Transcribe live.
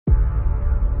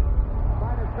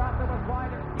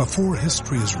Before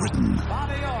history is written,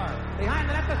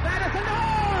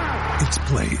 it's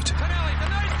played.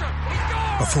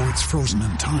 Before it's frozen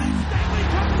in time,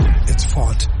 it's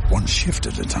fought one shift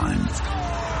at a time.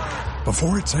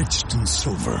 Before it's etched in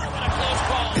silver,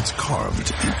 it's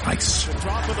carved in ice.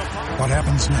 What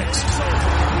happens next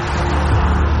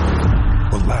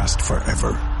will last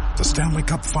forever. The Stanley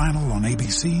Cup Final on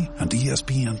ABC and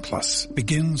ESPN Plus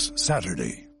begins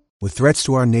Saturday. With threats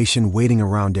to our nation waiting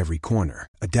around every corner,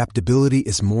 adaptability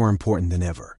is more important than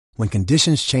ever. When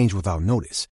conditions change without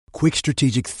notice, quick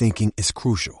strategic thinking is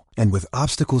crucial. And with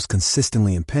obstacles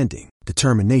consistently impending,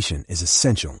 determination is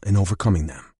essential in overcoming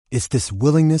them. It's this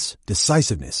willingness,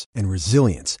 decisiveness, and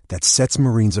resilience that sets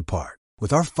Marines apart.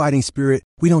 With our fighting spirit,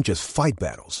 we don't just fight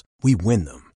battles, we win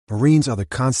them. Marines are the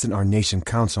constant our nation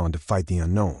counts on to fight the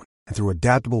unknown. And through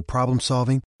adaptable problem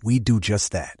solving, we do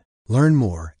just that. Learn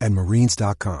more at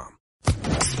marines.com.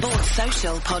 Sports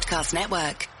Social Podcast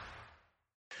Network.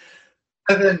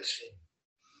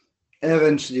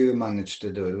 Eventually we managed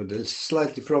to do it with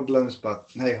slightly problems, but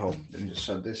hey ho, let me just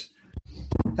shut this.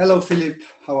 Hello, Filip.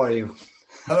 How are you?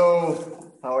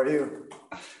 Hello. How are you?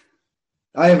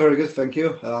 I am very good, thank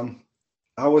you.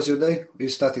 How was your day? You're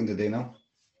starting the day now?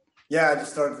 Yeah, I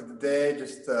just started the day.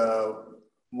 Just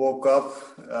woke up,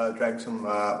 drank some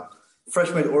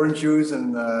fresh made orange juice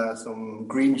and some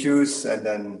green juice, and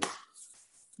then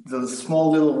the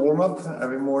small little warm up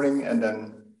every morning, and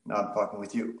then now I'm talking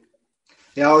with you.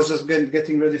 Yeah, I was just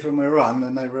getting ready for my run,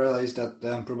 and I realized that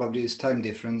probably it's time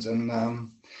difference, and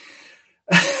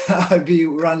I'll be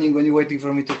running when you're waiting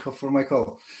for me for my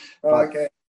call. Okay.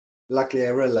 Luckily,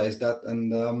 I realized that,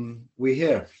 and we're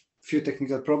here. Few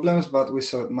technical problems, but we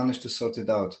managed to sort it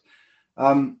out.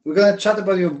 We're going to chat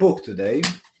about your book today.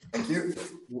 Thank you.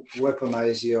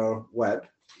 Weaponize Your Web.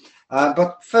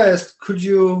 But first, could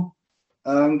you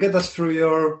get us through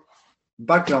your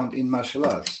background in martial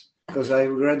arts? Because I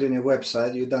read on your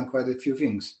website you've done quite a few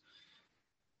things.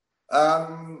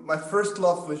 My first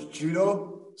love was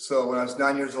judo. So when I was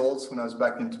 9 years old, when I was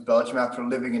back into Belgium after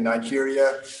living in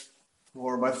Nigeria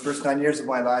for my first 9 years of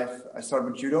my life, I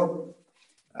started with judo.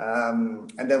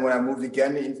 And then when I moved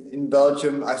again in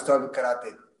Belgium, I started with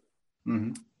karate.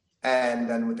 Mm-hmm. And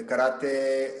then with the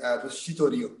karate, it was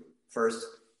Shitoryu first.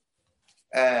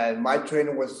 And my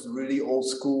training was really old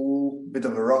school, bit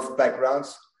of a rough background.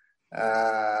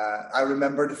 I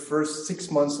remember the first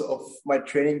 6 months of my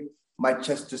training, my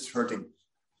chest just hurting.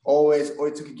 Always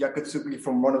Oitsuki Gyakutsuki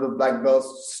from one of the black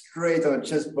belts straight on the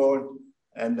chest bone.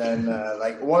 And then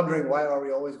like wondering why are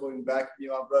we always going back,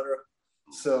 brother.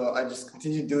 So I just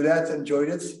continued to do that, enjoyed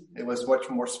it. It was much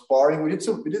more sparring. We did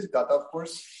kata, of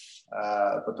course,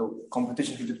 but the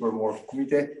competitions we did were more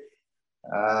kumite.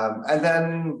 And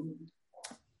then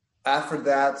after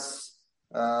that,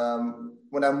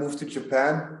 when I moved to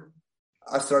Japan,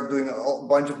 I started doing a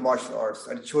bunch of martial arts.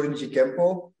 I did Shorinji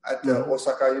Kempo at the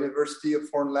Osaka University of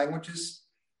Foreign Languages.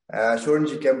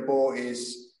 Shorinji Kempo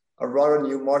is a rather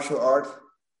new martial art,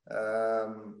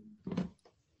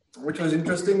 which was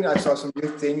interesting. I saw some new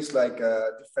things like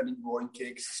defending groin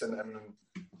kicks and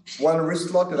one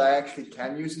wrist lock that I actually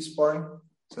can use in sparring.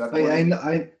 So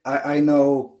I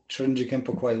know Shorinji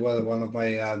Kempo quite well. One of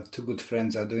my two good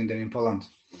friends are doing them in Poland.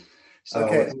 So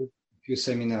okay. A few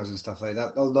seminars and stuff like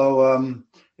that. Although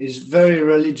it's very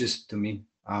religious to me.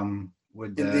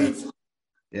 Indeed.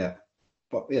 Yeah,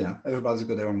 but everybody's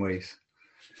got their own ways.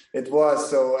 It was.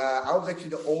 So I was actually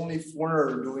the only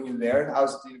foreigner doing it there. I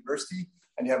was at the university.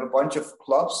 And you have a bunch of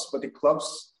clubs, but the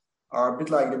clubs are a bit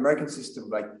like the American system.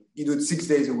 Like you do it 6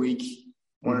 days a week,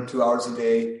 1 or 2 hours a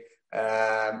day.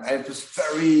 And it was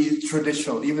very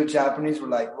traditional. Even the Japanese were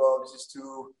like, "Whoa, this is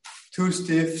too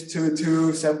stiff,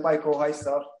 too senpai kohai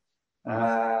stuff."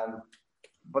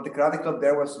 But the karate club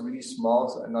there was really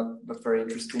small and not very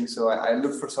interesting. So I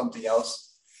looked for something else.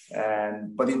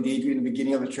 But indeed, in the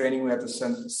beginning of the training, we had to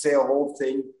say a whole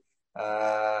thing.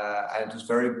 And it was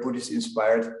very Buddhist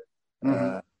inspired.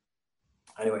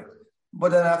 Anyway, but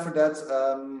then after that,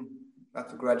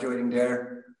 after graduating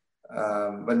there,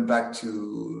 went back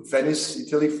to Venice,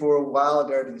 Italy for a while.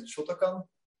 There did Shotokan,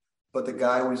 but the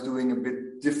guy was doing a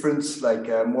bit different, like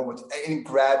more with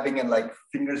grabbing and like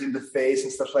fingers in the face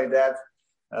and stuff like that.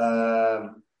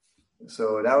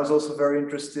 So that was also very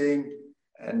interesting.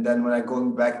 And then when I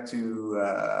going back to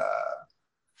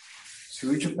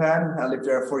Japan, I lived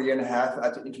there for a year and a half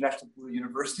at the International Buddha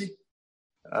University.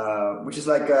 Which is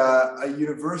like a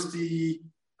university,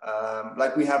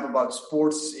 like we have about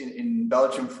sports in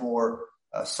Belgium for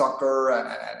soccer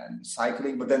and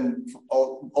cycling, but then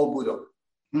all Budo.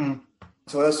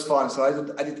 So that's fun. So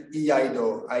I did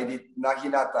Iaido, I did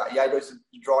Naginata. Iaido is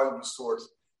the drawing of the sword.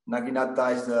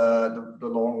 Naginata is the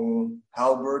long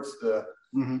halberd, the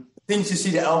things you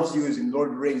see the elves use in Lord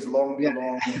of the Rings, long,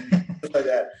 stuff like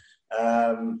that.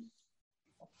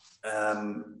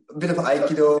 A bit of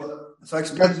Aikido. So I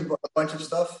experienced a bunch of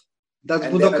stuff. That's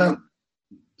Budokan.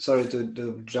 Sorry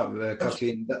to jump, cut you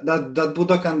in. That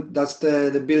Budokan, that's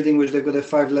the building which they've got the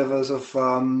 5 levels of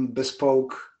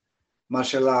bespoke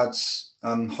martial arts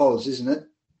halls, isn't it?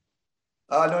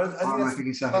 No, I think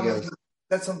it's something else.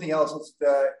 That's something else. It's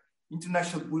the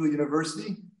International Budo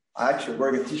University. I actually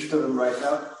wearing a t-shirt of them right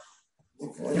now.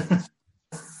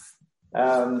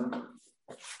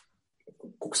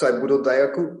 Kokusai Budo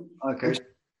Dayaku. Okay.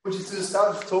 Which is to the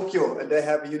south of Tokyo, and they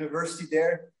have a university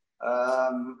there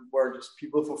where just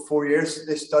people for 4 years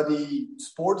they study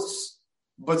sports,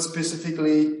 but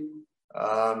specifically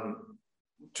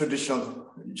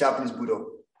traditional Japanese Budo.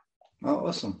 Oh,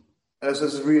 awesome! And so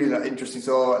it's really interesting.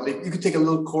 So you could take a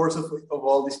little course of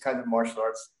all these kinds of martial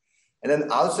arts, and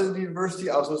then outside of the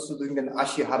university, I was also doing an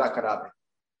Ashihara Karate,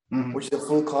 which is a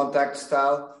full contact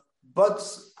style, but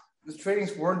the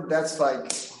trainings weren't that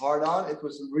hard on. It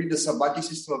was really the sabaki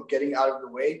system of getting out of the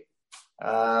way.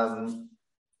 And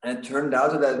it turned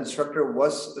out that instructor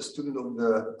was a student of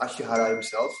the Ashihara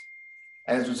himself.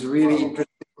 And it was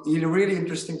really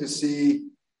interesting to see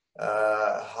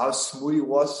how smooth he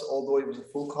was, although it was a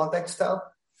full contact style.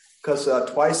 Because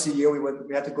twice a year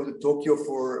we had to go to Tokyo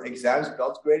for exams,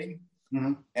 belt grading.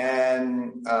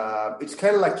 And it's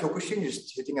kind of like Kyokushin,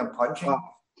 just hitting and punching.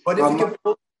 But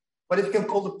if you can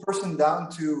pull the person down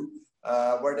to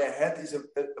where their head is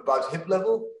about hip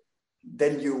level,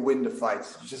 then you win the fight.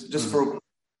 Just for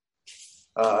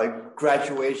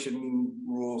graduation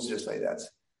rules, just like that.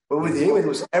 But with him, it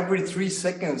was every 3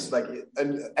 seconds.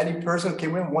 And any person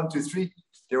came in, 1, 2, 3,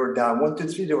 they were down. 1, 2,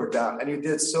 3, they were down. And he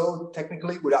did it so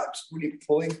technically without really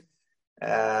pulling.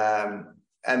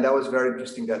 And that was very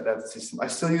interesting, that system. I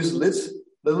still use lids a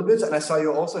little bit. And I saw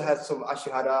you also had some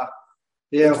Ashihara.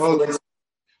 Yeah,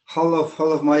 whole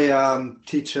of my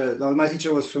teacher. No, my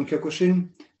teacher was from Kyokushin,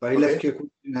 but he left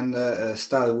Kyokushin and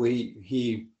style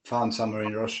he found somewhere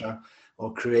in Russia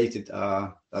or created.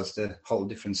 That's the whole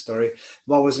different story.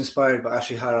 But I was inspired by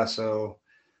Ashihara, so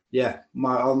yeah,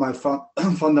 all my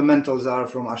fundamentals are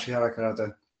from Ashihara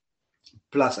Karate,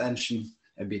 plus Enshin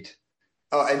a bit.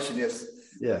 Oh, Enshin, yes.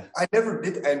 Yeah. I never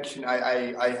did Enshin.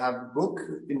 I have a book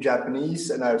in Japanese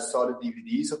and I saw the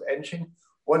DVDs of Enshin.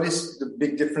 What is the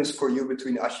big difference for you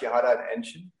between Ashihara and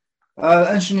Enshin?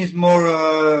 Enshin is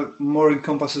more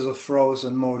encompasses of throws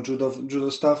and more judo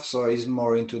stuff, so he's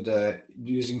more into the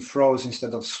using throws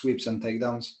instead of sweeps and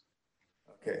takedowns.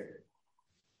 Okay.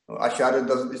 Well, Ashihara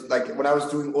doesn't. It's like when I was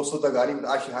doing also Tagari with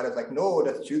Ashihara, it's like no,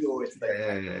 that's judo. It's like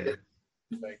yeah.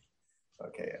 It's like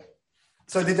okay, yeah.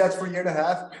 So I did that for a year and a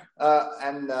half,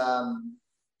 and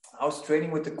I was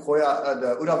training with the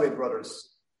Urabe brothers.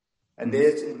 And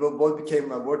they both became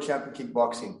world champion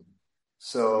kickboxing.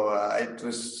 So it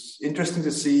was interesting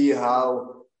to see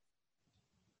how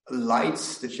light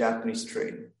the Japanese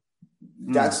train.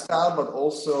 That style, but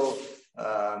also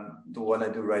the one I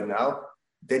do right now,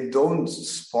 they don't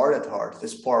spar that hard. They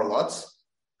spar a lot.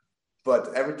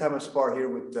 But every time I spar here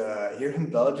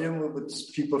in Belgium with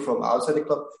people from outside the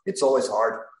club, it's always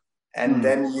hard. And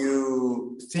then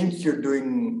you think you're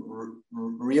doing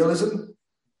realism.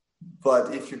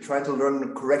 But if you're trying to learn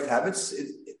the correct habits,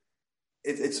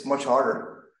 it's much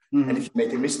harder. And if you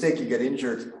make a mistake, you get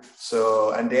injured.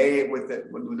 So, and with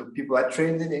the people I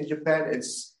trained in Japan,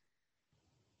 it's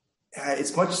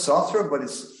much softer, but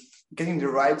it's getting the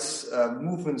right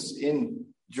movements in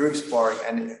during sparring.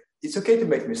 And it's okay to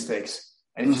make mistakes.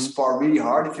 And if you spar really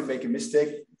hard, if you make a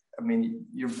mistake, I mean,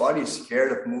 your body is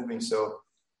scared of moving. So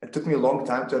it took me a long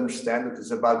time to understand that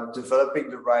it's about developing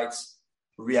the right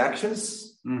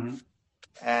reactions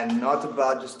and not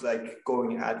about just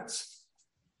going at it.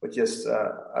 But just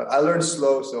I learned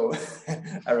slow, so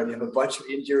I already have a bunch of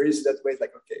injuries that way.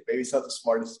 Okay, maybe it's not the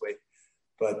smartest way,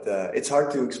 but it's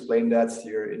hard to explain that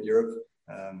here in Europe.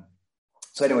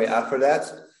 So anyway, after that,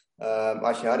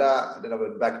 Ashihara, then I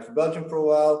went back to Belgium for a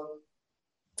while,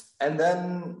 and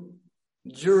then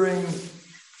during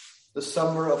the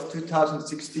summer of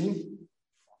 2016,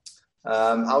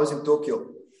 I was in Tokyo.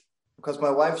 Because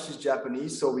my wife, she's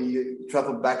Japanese, so we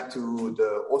traveled back to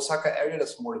the Osaka area.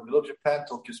 That's more the middle of Japan.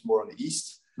 Tokyo's more on the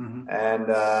east. And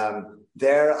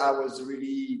there I was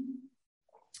really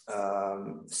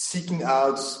seeking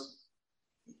out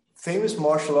famous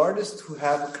martial artists who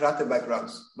have karate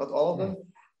backgrounds. Not all of them.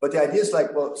 But the idea is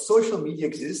social media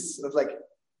exists. And it's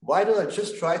why don't I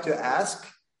just try to ask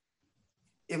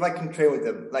if I can train with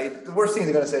them? The worst thing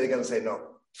they're going to say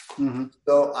no.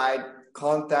 So I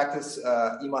contacted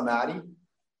Imanari,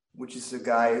 which is a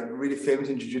guy really famous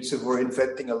in jiu-jitsu for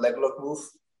inventing a leg lock move.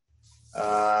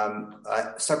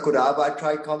 Sakuraba, I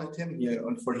tried contacting him. He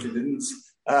unfortunately didn't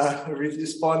really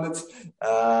respond.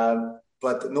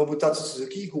 But Nobutatsu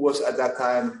Suzuki, who was at that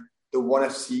time the ONE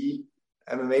FC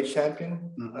MMA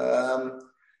champion,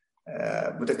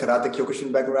 with the karate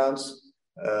Kyokushin backgrounds.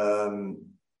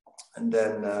 And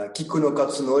then Kikuno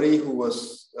Katsunori, who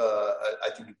was, I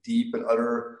think, Deep and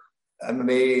other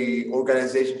MMA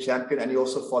organization champion, and he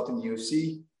also fought in the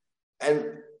UFC. And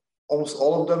almost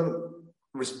all of them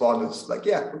responded, like,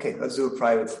 yeah, okay, let's do a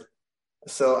private.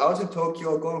 So I was in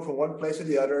Tokyo, going from one place to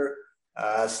the other,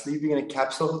 sleeping in a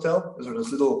capsule hotel. Those are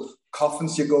those little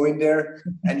coffins you go in there,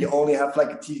 and you only have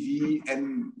like a TV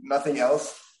and nothing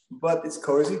else, but it's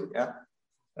cozy, yeah.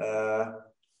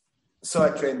 So I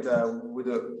trained with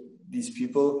these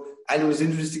people, and it was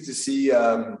interesting to see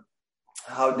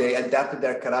how they adapted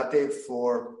their karate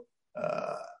for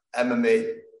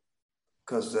MMA.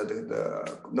 Because the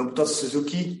Nobutatsu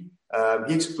Suzuki,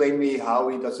 he explained me how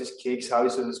he does his kicks, how he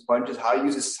does his punches, how he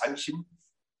uses sanshin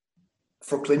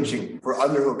for clinching, for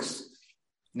underhooks.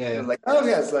 Yeah. Like, oh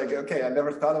yeah, it's like, okay, I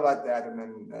never thought about that, and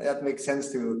then that makes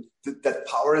sense to that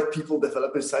power that people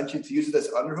develop in sanshin to use it as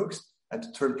underhooks and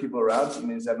to turn people around in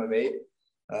his MMA.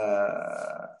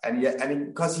 And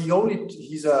because he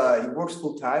works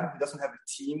full time, he doesn't have a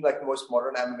team like most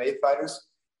modern MMA fighters.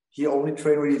 He only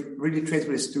really trains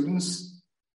with his students.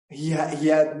 He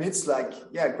admits, like,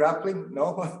 yeah, grappling,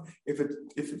 no, if it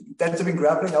tends to be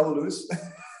grappling, I will lose.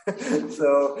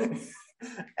 So,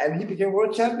 and he became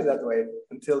world champion that way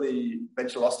until he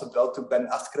eventually lost the belt to Ben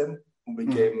Askren, who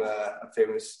became a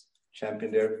famous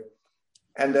champion there.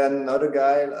 And then another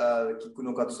guy,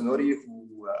 Kikuno Katsunori,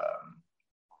 who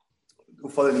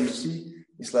fought in the UFC.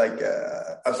 He's like,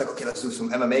 I was like, okay, let's do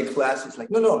some MMA class. He's like,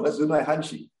 no, let's do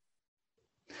Naihanshi.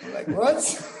 I'm like, what?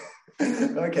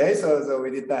 Okay, so we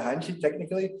did Naihanshi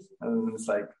technically, and it's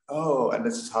like, oh, and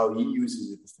this is how he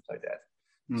uses it and stuff like that.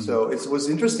 So it was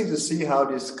interesting to see how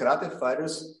these karate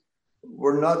fighters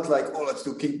were not like, oh, let's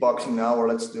do kickboxing now,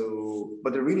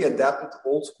 but they really adapted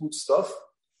old school stuff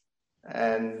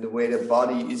and the way the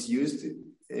body is used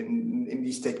in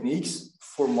these techniques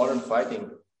for modern fighting.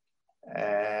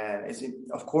 And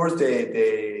of course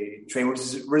they train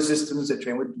with resistance, they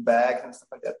train with bags and stuff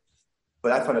like that.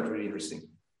 But I found it really interesting.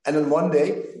 And then one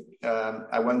day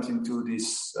I went into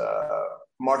this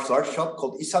martial arts shop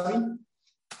called Isabi,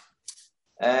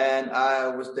 and I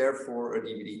was there for a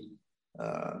DVD,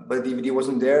 but the DVD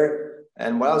wasn't there.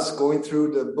 And while I was going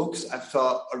through the books, I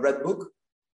saw a red book,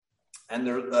 and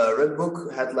the red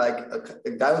book had like a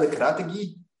guy with a karate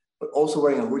gi, but also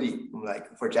wearing a hoodie. I'm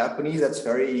like, for Japanese, that's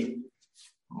very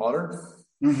modern.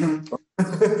 And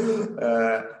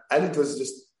it was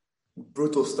just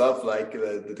brutal stuff, like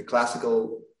the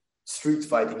classical street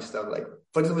fighting stuff, like,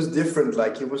 but it was different.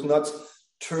 Like, he was not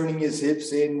turning his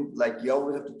hips in, like you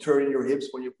always have to turn in your hips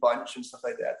when you punch and stuff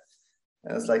like that.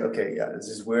 And it's like, okay, yeah, this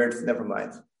is weird, never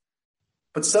mind.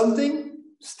 But something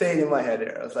stayed in my head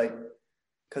there. I was like,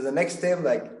 because the next day I'm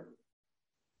like,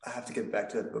 I have to get back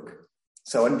to that book.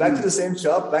 So I went back to the same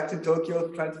shop, back to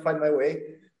Tokyo, trying to find my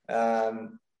way.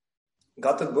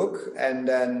 Got the book, and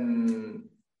then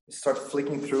start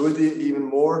flicking through it even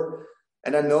more,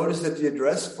 and I noticed that the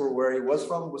address for where he was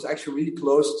from was actually really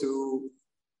close to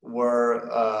where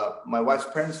my wife's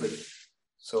parents lived.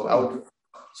 So I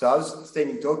was staying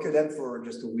in Tokyo then for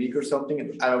just a week or something,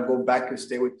 and I would go back and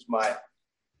stay with my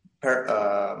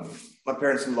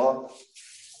parents-in-law.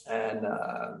 And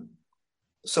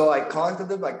so I contacted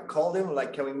them, I called him,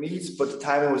 like, can we meet? But the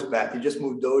timing was bad. He just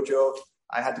moved dojo.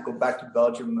 I had to go back to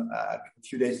Belgium a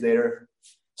few days later.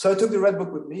 So I took the red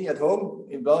book with me at home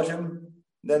in Belgium.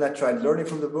 Then I tried learning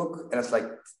from the book, and it's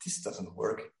like, this doesn't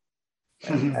work.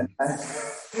 And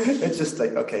it's just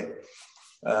like, okay.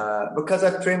 Because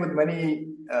I've trained with many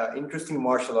interesting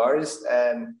martial artists,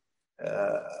 and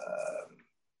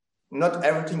not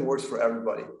everything works for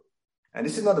everybody. And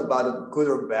this is not about it good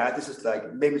or bad. This is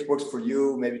like, maybe it works for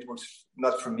you, maybe it works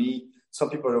not for me. Some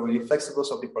people are really flexible,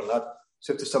 some people are not.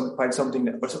 So you have to find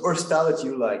something or style that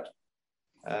you like.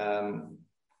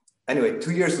 Anyway,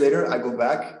 2 years later, I go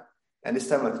back, and this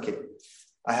time I'm like, okay,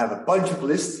 I have a bunch of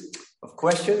lists of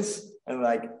questions, and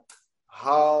like,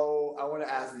 how I want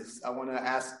to ask this. I want to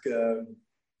ask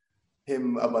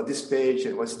him about this page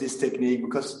and what's this technique,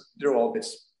 because they're all a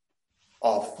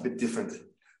bit different.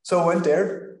 So I went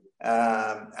there,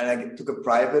 and I took a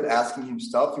private asking him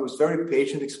stuff. He was very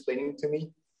patient explaining to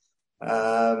me.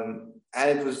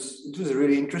 And it was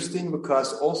really interesting,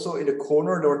 because also in the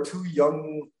corner, there were two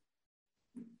young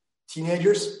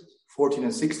teenagers, 14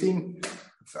 and 16,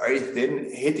 very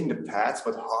thin, hitting the pads,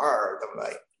 but hard. I'm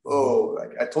like,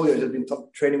 like I told you, I've just been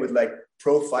training with like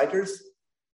pro fighters,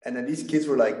 and then these kids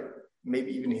were like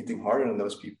maybe even hitting harder than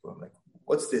those people. I'm like,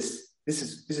 what's this? This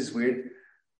is weird.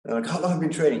 And I'm like, how long have you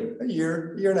been training? A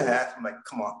year and a half. I'm like,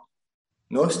 come on,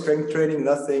 no strength training,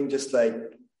 nothing. Just like,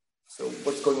 so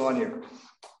what's going on here?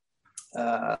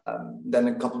 Then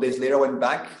a couple of days later, I went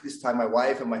back. This time, my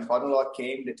wife and my father-in-law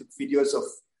came. They took videos of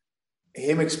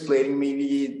him explaining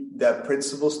maybe the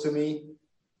principles to me.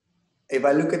 If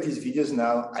I look at these videos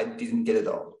now, I didn't get it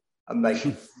all. I'm like,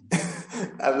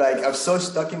 I'm so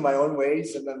stuck in my own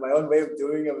ways and then my own way of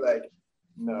doing. I'm like,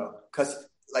 no, because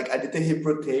like I did the hip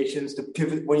rotations, the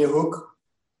pivot when you hook,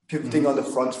 pivoting on the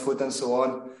front foot and so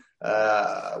on,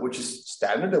 which is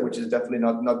standard, which is definitely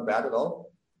not bad at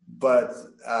all. But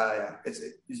it's,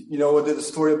 you know, the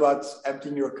story about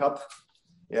emptying your cup.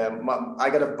 Yeah, I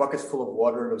got a bucket full of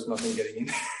water. There's nothing getting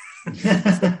in.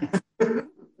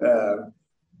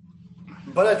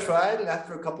 But I tried, and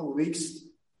after a couple of weeks,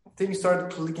 things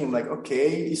started clicking. Like,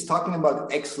 okay, he's talking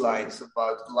about X lines,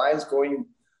 about lines going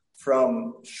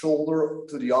from shoulder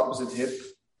to the opposite hip.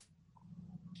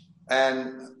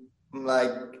 And I'm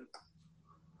like,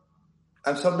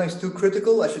 I'm sometimes too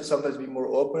critical. I should sometimes be more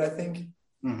open, I think.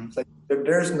 It's like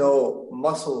there's no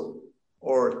muscle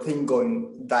or thing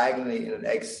going diagonally in an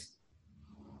X.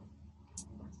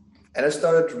 And I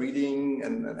started reading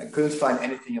and I couldn't find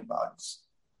anything about it.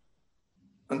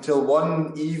 Until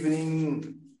one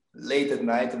evening, late at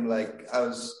night, I'm like,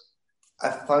 I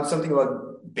found something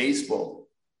about baseball.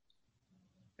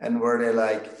 And where they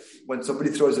like, when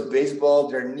somebody throws a baseball,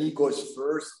 their knee goes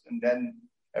first and then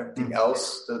everything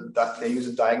else, they use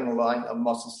a diagonal line, a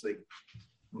muscle sling.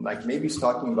 I'm like, maybe he's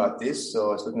talking about this. So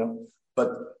I was looking up, but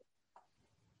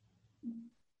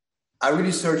I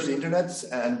really searched the internet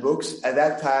and books. At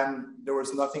that time, there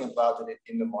was nothing about it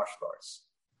in the martial arts.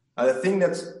 And the thing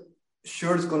that's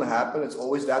sure is going to happen, it's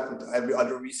always that with every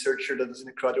other researcher that is in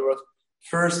the karate world.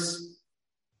 First,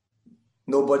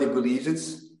 nobody believes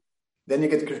it. Then you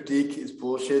get critique, it's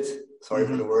bullshit. Sorry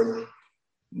for the word.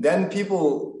 Then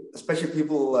people, especially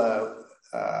people,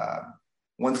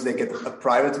 once they get a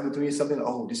private to me something,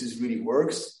 oh, this is really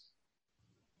works.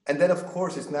 And then, of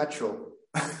course, it's natural.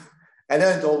 And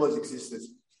then it always existed.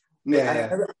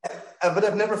 But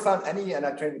I've never found any, and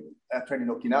I trained in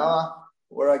Okinawa,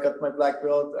 where I got my black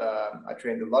belt. I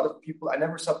trained a lot of people. I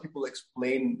never saw people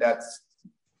explain that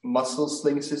muscle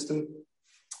sling system,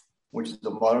 which is the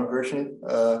modern version,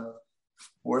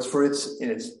 words for it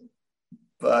in it.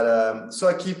 But so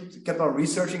I kept on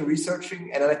researching,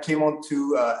 and then I came on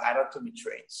to Anatomy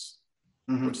Trains,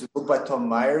 which is a book by Tom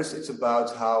Myers. It's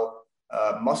about how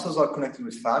muscles are connected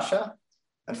with fascia,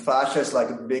 and fascia is like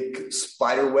a big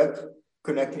spider web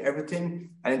connecting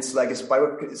everything, and it's like a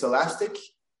spider web. It's elastic,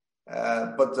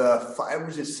 but the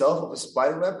fibers itself of a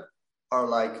spider web are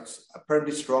like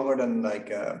apparently stronger than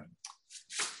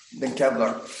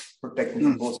Kevlar,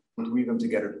 protecting people to weave them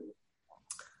together.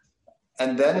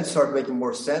 And then it started making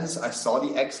more sense. I saw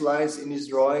the X lines in his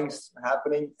drawings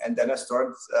happening. And then I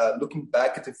started looking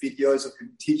back at the videos of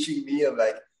him teaching me. I'm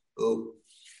like, oh,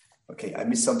 okay, I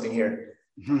missed something here.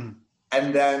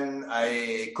 And then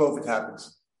COVID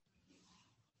happens.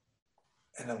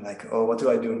 And I'm like, oh, what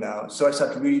do I do now? So I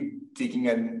started really digging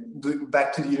and doing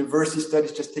back to the university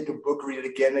studies, just take a book, read it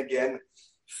again,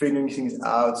 figuring things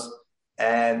out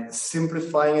and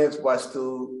simplifying it while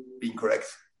still being correct.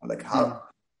 I'm like, how?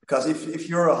 Because if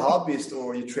you're a hobbyist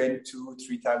or you train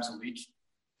 2-3 times a week,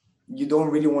 you don't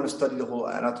really want to study the whole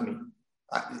anatomy.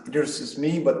 There's just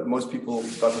me, but most people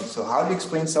doesn't. So how do you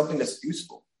explain something that's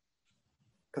useful?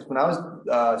 Because when I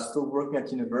was still working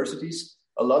at universities,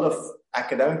 a lot of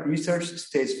academic research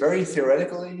stays very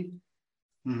theoretically.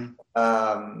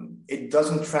 It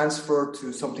doesn't transfer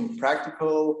to something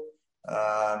practical.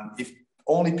 If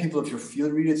only people of your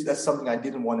field read it, that's something I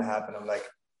didn't want to happen. I'm like,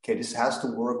 okay, this has to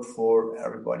work for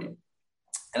everybody.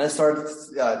 And I started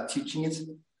teaching it,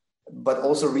 but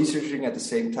also researching at the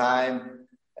same time.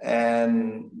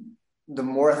 And the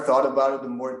more I thought about it, the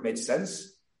more it made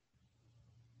sense.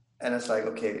 And it's like,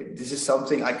 okay, this is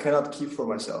something I cannot keep for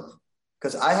myself.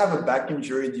 Because I have a back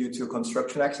injury due to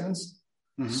construction accidents.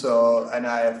 So, and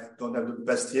don't have the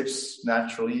best hips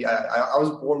naturally. I was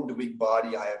born with a weak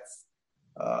body. I have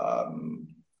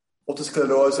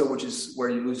otosclerosis, which is where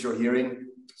you lose your hearing.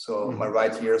 So my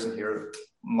right ear doesn't hear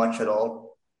much at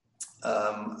all.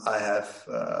 I have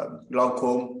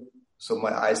glaucoma, so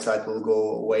my eyesight will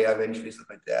go away eventually, stuff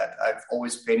like that. I've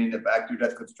always pain in the back due to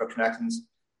that construction accidents.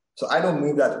 So I don't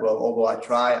move that well, although I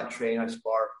try, I train, I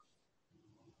spar.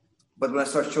 But when I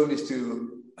start showing this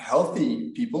to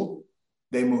healthy people,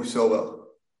 they move so well.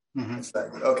 It's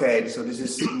like, okay, so this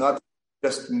is not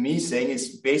just me saying,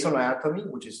 it's based on anatomy,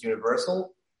 which is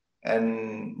universal.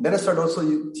 And then I started also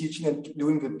teaching and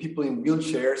doing with people in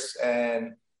wheelchairs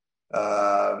and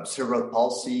cerebral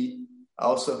palsy. I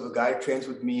also have a guy who trains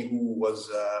with me who was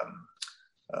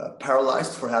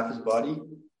paralyzed for half his body.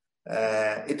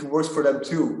 It works for them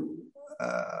too.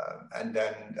 And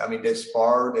then, I mean, they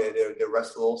spar, they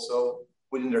wrestle also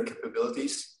within their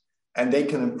capabilities, and they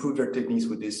can improve their techniques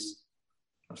with this.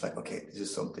 I was like, okay, this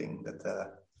is something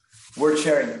that worth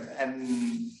sharing.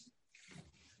 And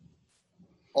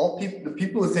the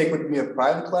people who take with me a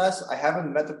private class, I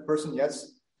haven't met a person yet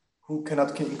who can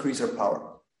increase their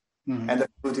power and the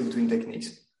ability between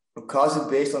techniques, because it's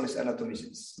based on this anatomy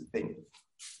thing.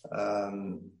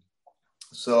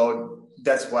 So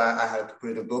that's why I had to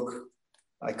put in a book.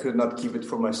 I could not keep it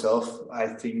for myself. I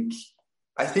think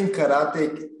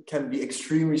karate can be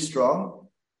extremely strong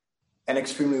and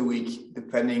extremely weak,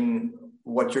 depending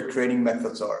what your training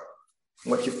methods are,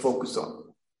 what you focus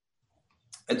on.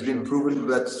 It's been proven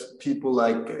that people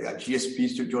like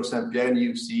GSP, George St. Pierre in the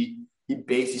UFC, he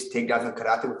based his takedowns on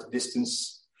karate with the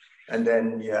distance. And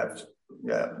then you have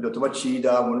Lyoto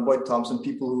Machida, Wonderboy Thompson,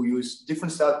 people who use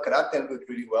different styles of karate and do it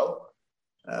really well.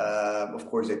 Of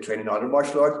course, they train in other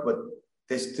martial arts, but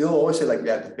they still always say like,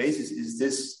 the basis is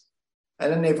this.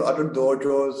 And then they have other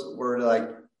dojos where like,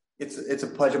 it's a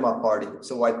pajama party.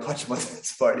 It's a white pajama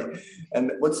dance party.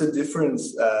 And what's the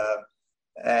difference?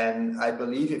 And I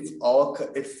believe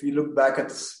if you look back at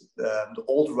the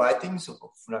old writings of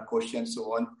Funakoshi and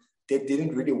so on, they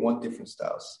didn't really want different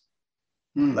styles.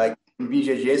 Like in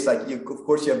BJJ, like of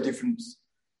course you have different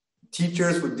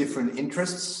teachers with different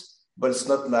interests, but it's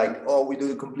not like, oh, we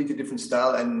do a completely different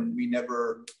style and we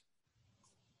never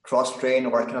cross-train,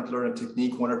 or I cannot learn a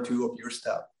technique, one or two of your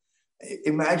style.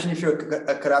 Imagine if you're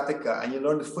a karateka and you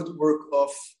learn the footwork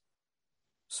of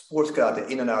sports karate,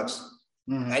 in and outs,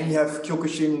 and you have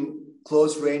Kyokushin,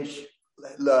 close range,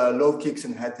 low kicks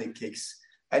and head kicks,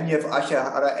 and you have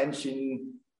Ashihara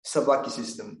Enshin Sabaki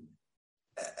system,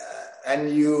 and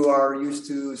you are used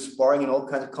to sparring in all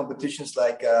kinds of competitions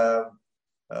like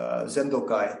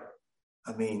Zendokai.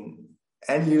 I mean,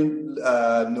 and you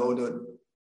know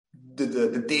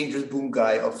the dangerous boom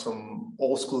guy of some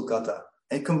old school kata,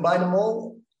 and combine them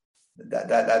all.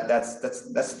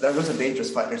 Those are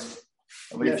dangerous fighters.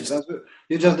 Yes,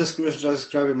 you just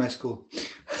describing my school.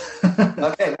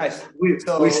 Okay, nice.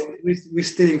 We're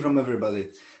stealing from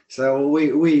everybody. So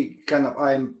we kind of,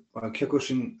 I'm a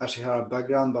Kyokushin Ashihara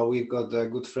background, but we've got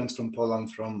good friends from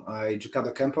Poland from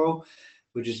Jukado Kempo,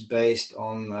 which is based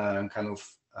on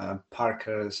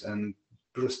Parker's and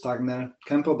Bruce Tagner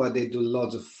Kempo, but they do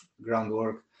lots of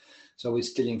groundwork. So we're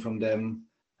stealing from them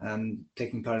and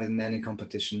taking part in any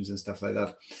competitions and stuff like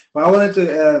that. But I wanted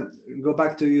to go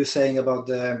back to you saying about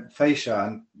the fascia,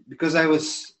 and because I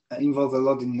was involved a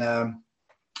lot in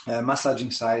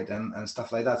massaging side and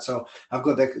stuff like that, so I've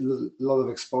got a lot of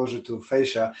exposure to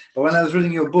fascia. But when I was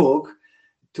reading your book,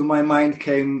 to my mind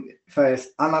came first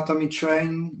Anatomy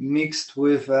Train mixed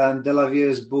with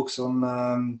Delaviere's books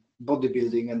on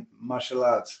bodybuilding and martial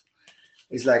arts.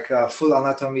 It's like a full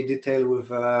anatomy detail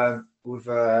with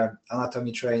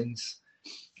anatomy trains,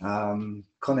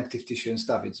 connective tissue and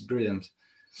stuff. It's brilliant.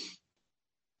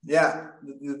 Yeah,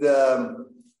 the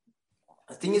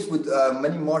thing is with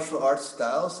many martial arts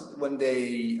styles, when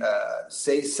they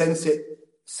say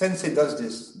sensei does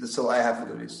this, so I have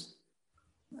to do this.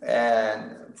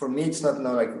 And for me, it's not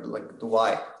like the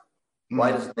why.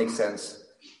 Why does it make sense?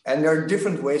 And there are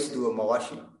different ways to do a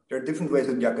mawashi. There are different ways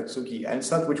to do yakatsuki, and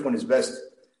it's not which one is best.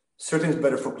 Certain is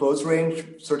better for close range,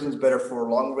 certain is better for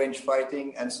long range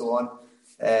fighting, and so on.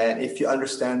 And if you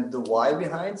understand the why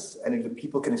behind, and if the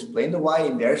people can explain the why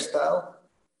in their style,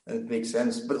 then it makes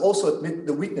sense. But also admit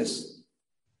the weakness.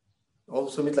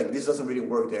 Also admit like this doesn't really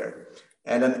work there.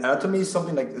 And then anatomy is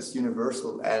something like this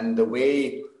universal, and the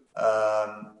way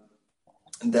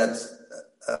that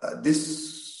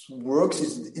this works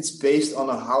is it's based on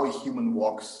how a human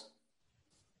walks.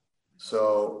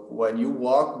 So when you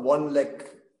walk one leg,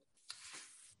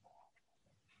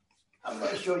 I'm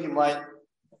going to show you my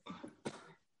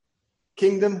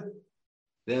kingdom.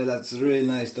 Yeah, that's really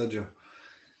nice dojo.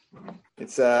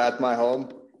 It's at my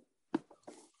home.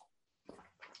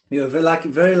 You're a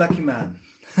very lucky man.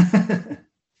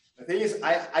 The thing is,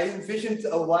 I envisioned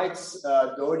a white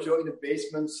dojo in the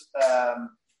basement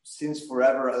since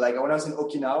forever. Like when I was in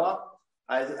Okinawa,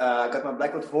 I got my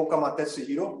black belt Hokama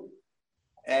Tetsuhiro,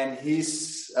 and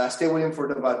he's stayed with him for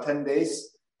about 10 days.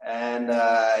 And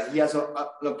he has an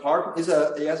apartment.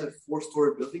 He has a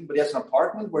 4-story building, but he has an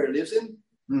apartment where he lives in.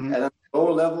 And on the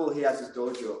lower level, he has his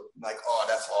dojo. I'm like, oh,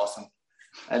 that's awesome.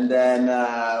 And then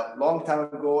a long time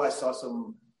ago, I saw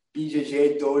some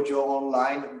BJJ dojo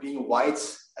online being white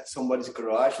at somebody's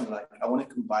garage, and like I want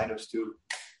to combine those two.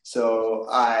 So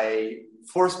I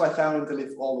forced my family to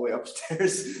live all the way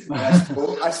upstairs.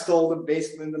 I stole the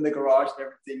basement and the garage and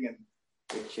everything, and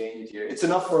they changed here. It's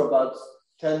enough for about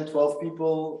 10, 12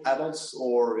 people, adults,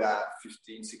 or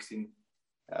 15, 16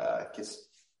 kids.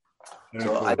 Very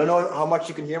so cool. I don't know how much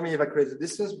you can hear me if I create the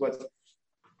distance, but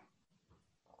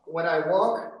when I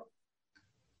walk,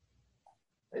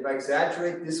 if I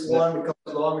exaggerate, this one becomes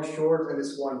long or short, and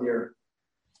this one here.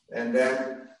 And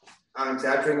then I'm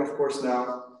exaggerating, of course,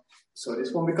 now. So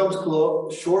this one becomes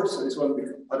short, so this one,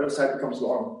 other side becomes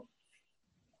long.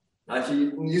 Now if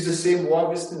you use the same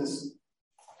walk distance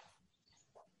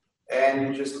and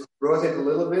you just rotate a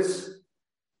little bit,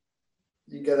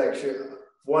 you get actually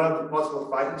one of the possible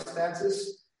fighting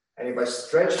stances. And if I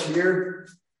stretch here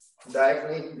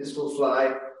diagonally, this will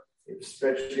fly. If I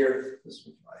stretch here, this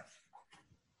will fly.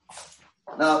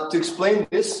 Now, to explain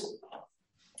this,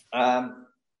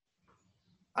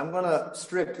 I'm going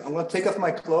to take off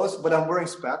my clothes, but I'm wearing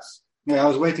spats. Yeah, I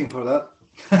was waiting for that.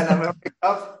 And I'm wearing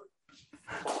up.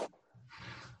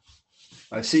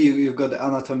 I see you've got the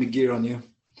anatomy gear on you.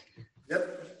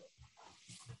 Yep.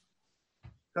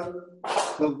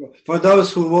 So for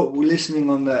those who were listening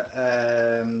on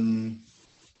the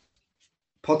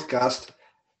podcast,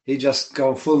 he just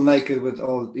go full naked with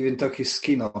even took his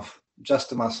skin off, just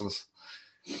the muscles.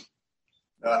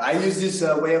 I use this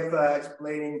way of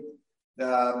explaining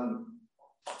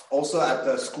also at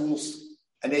the schools,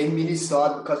 and they immediately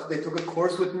saw it because they took a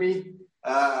course with me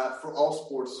for all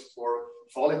sports, for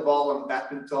volleyball and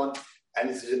badminton, and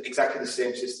it's exactly the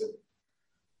same system.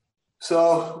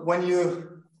 So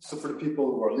for the people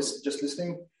who are just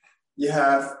listening, you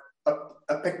have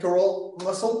a pectoral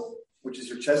muscle, which is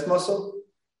your chest muscle.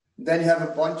 Then you have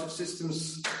a bunch of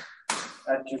systems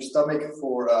at your stomach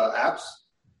for abs.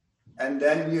 And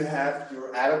then you have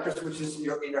your adductors, which is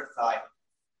your inner thigh.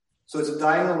 So it's a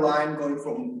diagonal line going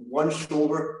from one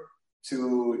shoulder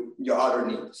to your other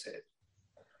knee, to say it.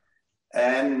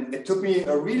 And it took me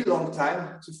a really long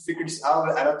time to figure this out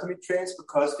with anatomy trains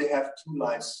because they have two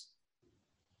lines.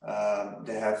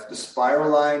 They have the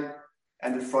spiral line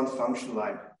and the front function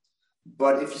line.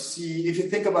 But if you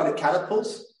think about a catapult,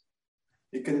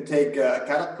 you can take a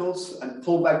catapult and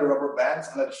pull back the rubber bands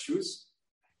and let it shoot.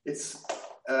 It's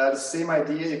the same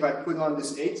idea if I put on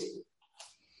this 8.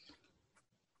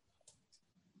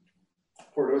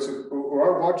 For those who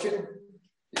are watching,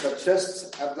 you got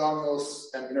chest,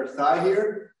 abdominals, and inner thigh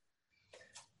here.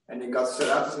 And you got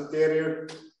serratus anterior,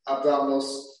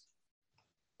 abdominals,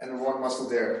 and one muscle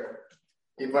there.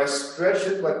 If I stretch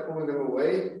it by pulling them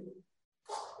away,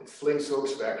 it flings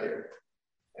hooks back here.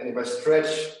 And if I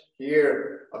stretch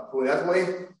here, I pull that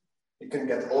way, you can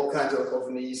get all kinds of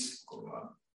knees going on.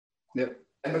 Yep.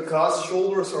 And because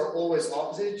shoulders are always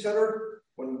opposite each other,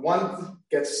 when one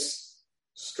gets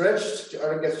stretched, the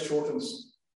other gets shortened.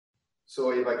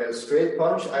 So if I get a straight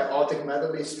punch, I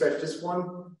automatically stretch this one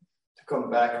to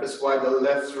come back. That's why the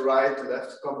left to right, the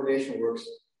left combination works.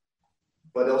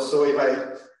 But also if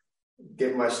I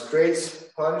give my straight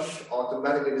punch,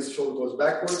 automatically this shoulder goes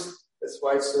backwards. That's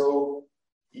why it's so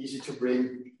easy to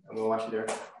bring. I'm going to watch it there.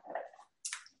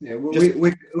 Yeah,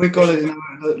 we call it in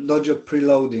our dojo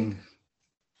preloading.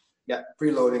 Yeah,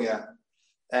 preloading, yeah.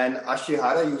 And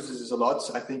Ashihara uses this a lot.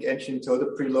 I think Enshin Toda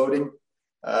preloading.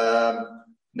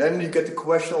 Then you get the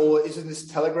question, isn't this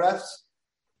telegraphed?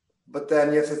 But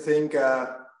then you have to think,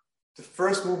 the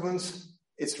first movements,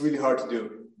 it's really hard to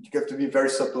do. You have to be very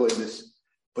subtle in this.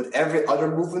 But every other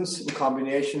movements in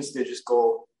combinations, they just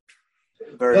go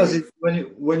very...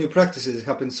 When you practice it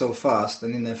happens so fast,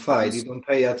 and in a fight, you don't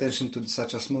pay attention to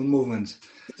such a small movement.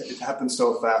 It happens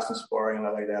so fast in sparring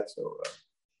and like that.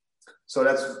 So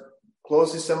that's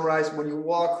closely summarized. When you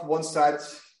walk, one side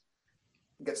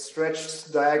gets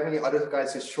stretched diagonally, other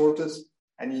guys get shorted,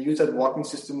 and you use that walking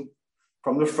system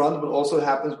from the front, but also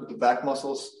happens with the back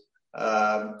muscles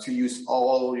to use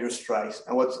all your strikes.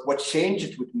 And what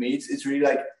changed with me, it's really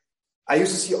like, I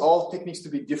used to see all techniques to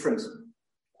be different.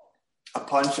 A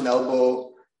punch, an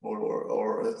elbow,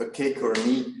 or a kick or a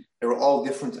knee, they were all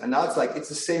different. And now it's like, it's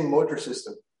the same motor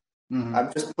system. Mm-hmm.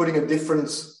 I'm just putting a different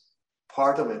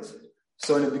part of it.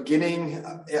 So in the beginning,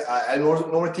 I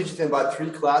normally teach it in about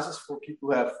 3 classes for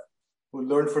people who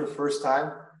learn for the first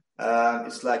time.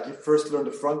 It's like you first learn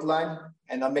the front line,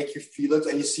 and I make you feel it,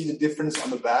 and you see the difference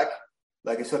on the back.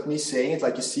 Like it's not me saying it,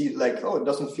 like you see, like, oh, it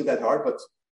doesn't feel that hard, but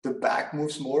the back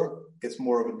moves more, gets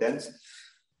more of a dent.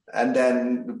 And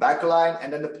then the back line,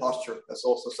 and then the posture. That's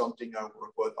also something I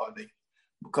work with on.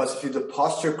 because if you the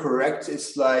posture correct,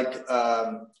 it's like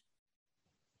a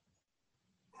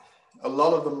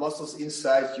lot of the muscles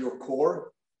inside your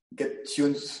core get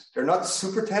tuned. They're not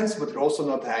super tense, but they're also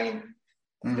not hanging.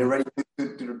 They're ready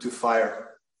to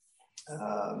fire.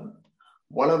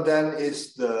 One of them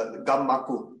is the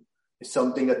gammaku. It's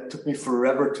something that took me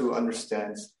forever to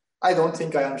understand. I don't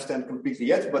think I understand completely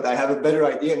yet, but I have a better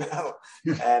idea now.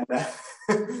 And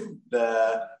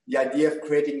the idea of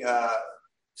creating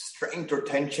strength or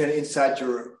tension inside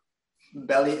your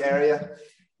belly area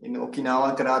in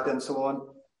Okinawan karate and so on.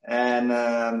 And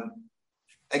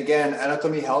again,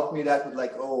 anatomy helped me that with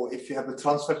like, if you have the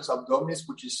transversus abdominis,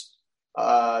 which is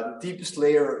the deepest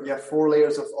layer, you have 4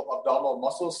 layers of abdominal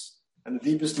muscles, and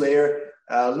the deepest layer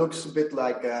looks a bit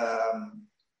like a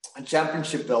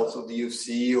championship belts of the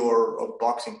UFC or of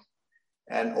boxing.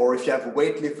 Or if you have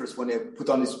weightlifters, when they put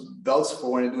on these belts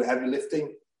for when they do heavy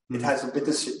lifting, it has a bit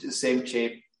the same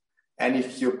shape. And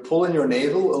if you pull in your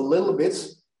navel a little bit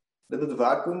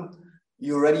vacuum,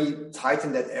 you already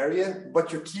tighten that area,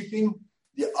 but you're keeping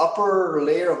the upper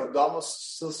layer of abdominal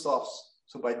still soft.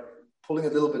 So by pulling a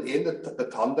little bit in the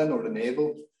tanden or the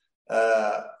navel,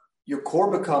 your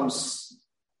core becomes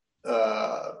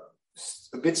a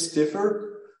bit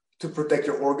stiffer to protect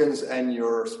your organs and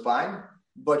your spine,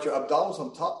 but your abdominals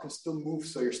on top can still move,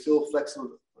 so you're still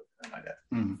flexible like that.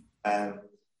 And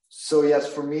so yes,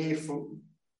 for me,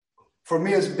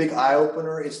 it's a big eye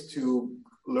opener is to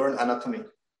learn anatomy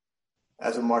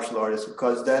as a martial artist,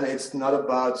 because then it's not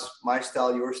about my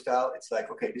style, your style. It's like,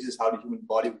 okay, this is how the human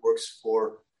body works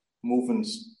for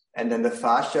movements. And then the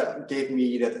fascia gave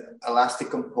me that elastic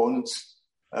component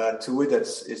to it.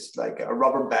 It's like a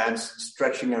rubber band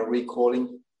stretching and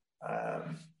recoiling.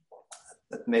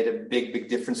 That made a big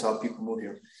difference how people move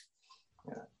here.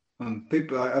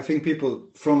 I think people,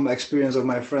 from experience of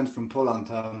my friend from Poland,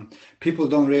 people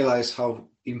don't realize how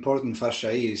important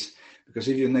fascia is, because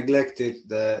if you neglect it,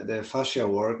 the fascia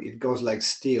work, it goes like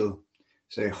steel.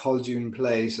 So it holds you in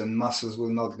place and muscles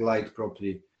will not glide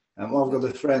properly. I've got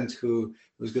a friend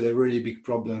who's got a really big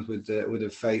problem with the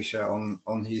fascia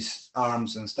on his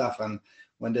arms and stuff. And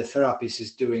when the therapist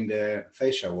is doing the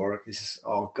fascia work, he says,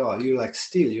 "Oh God, you're like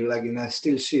steel. You're like in a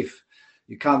steel sheath.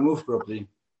 You can't move properly."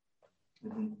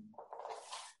 Mm-hmm.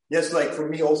 Yes, like for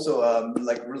me also,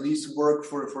 like release work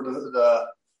for the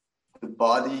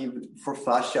body for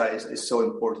fascia is so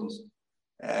important.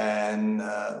 And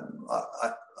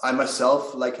I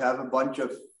myself like have a bunch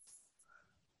of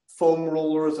foam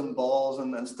rollers and balls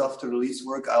and stuff to release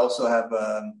work. I also have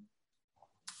a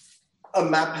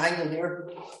map hanging here.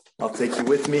 I'll take you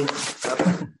with me.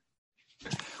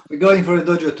 We're going for a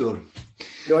dojo tour.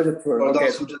 Dojo tour. For okay.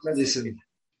 those who just listen.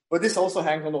 But this also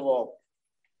hangs on the wall.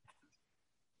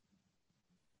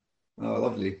 Oh,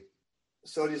 lovely.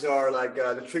 So these are like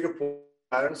the trigger point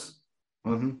patterns.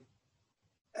 Mm-hmm.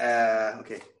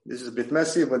 Okay, this is a bit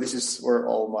messy, but this is where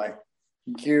all my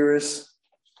gear is.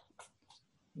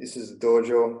 This is the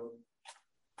dojo.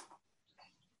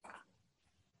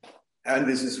 And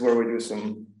this is where we do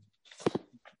some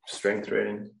strength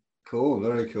training. Cool,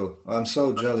 very cool. I'm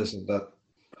so jealous of that.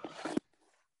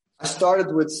 I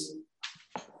started with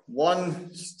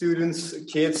 1 student,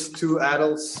 kids, 2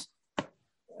 adults,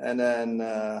 and then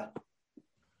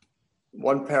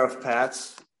 1 pair of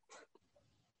pads.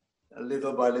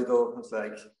 Little by little, it's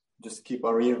like just keep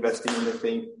on reinvesting in the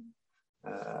thing.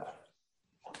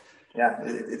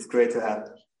 It's great to have.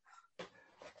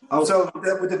 So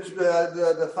with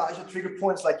the fascia trigger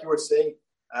points, like you were saying,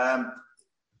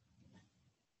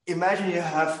 imagine you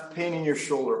have pain in your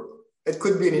shoulder. It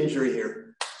could be an injury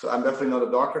here. So I'm definitely not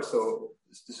a doctor, so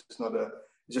this is not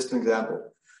it's just an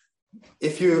example.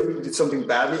 If you did something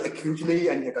badly, acutely,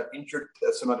 and you got injured,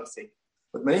 that's another thing.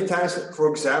 But many times, for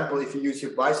example, if you use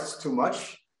your biceps too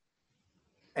much,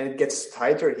 and it gets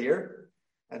tighter here,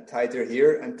 and tighter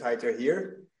here, and tighter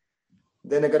here,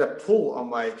 then I got a pull on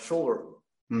my shoulder,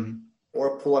 or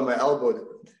a pull on my elbow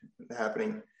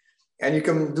happening. And you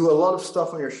can do a lot of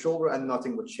stuff on your shoulder and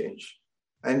nothing would change.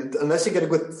 And unless you get a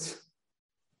good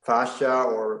fascia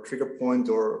or trigger point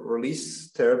or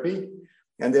release therapy,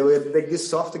 and they will make this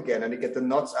soft again and they get the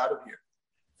knots out of here.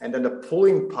 And then the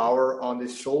pulling power on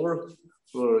this shoulder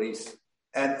will release.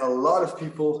 And a lot of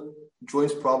people,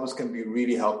 joints problems can be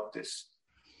really helped with this.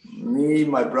 Me,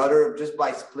 my brother, just by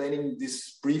explaining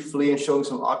this briefly and showing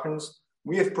some occurrence,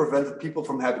 we have prevented people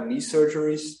from having knee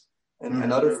surgeries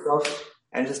and other stuff.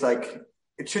 And just like,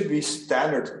 it should be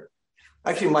standard.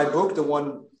 Actually, my book, the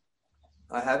one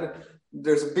I have it,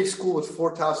 there's a big school with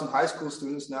 4,000 high school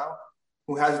students now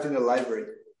who has it in the library.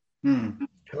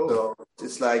 Cool. So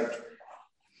it's like,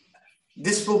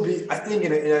 this will be, I think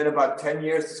in about 10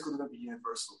 years, this is going to be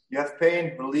universal. You have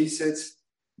pain, release it.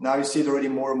 Now you see it already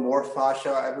more and more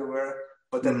fascia everywhere.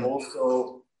 But then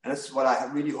also, and that's what I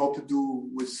really hope to do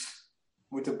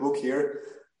with the book here,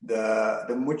 the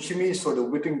muchimi, so the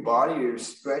whipping body, you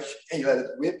stretch and you let it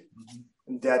whip.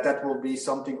 That will be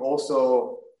something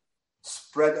also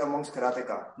spread amongst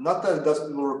karateka. Not that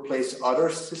it will replace other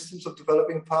systems of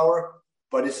developing power,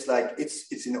 but it's like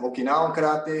it's in Okinawan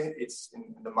karate, it's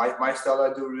in my style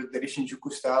I do, the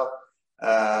Rishinjuku style.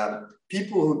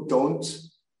 People who don't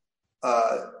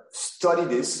study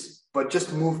this but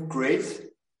just move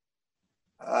great,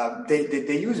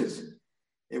 they use it.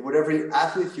 Whatever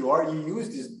athlete you are, you use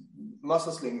these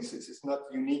muscle slings. It's not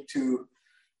unique to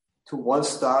one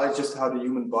style. It's just how the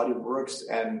human body works.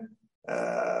 And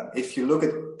if you look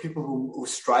at people who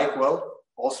strike well,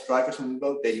 all strikers in the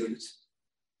world, they use it.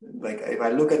 Like if I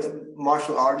look at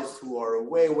martial artists who are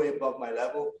way above my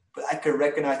level, but I can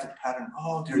recognize the pattern.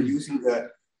 Oh, they're using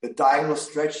the diagonal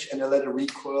stretch and they let it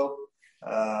recoil.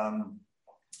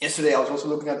 Yesterday I was also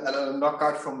looking at a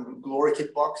knockout from Glory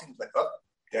Kickboxing. It's like, oh,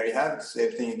 there you have it,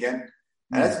 same thing again.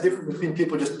 And that's the difference between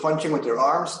people just punching with their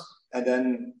arms and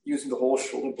then using the whole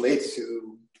shoulder blade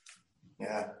to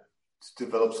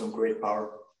develop some great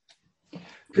power.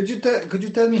 Could you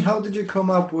tell me how did you come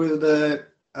up with the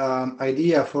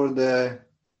idea for the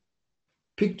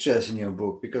pictures in your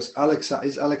book? Because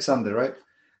is Alexander, right?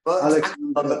 Well,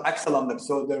 Axelander.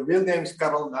 So the real name is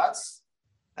Karel Nats,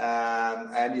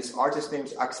 and his artist name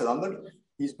is Axelander.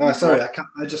 Sorry, I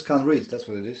just can't read. That's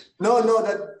what it is. No,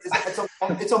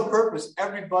 it's on purpose.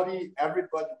 Everybody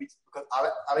reads, because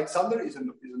Alexander is a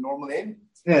normal name.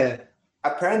 Yeah.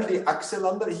 Apparently,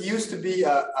 Axelander, he used to be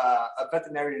a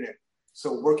veterinarian,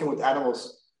 so working with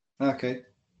animals. Okay.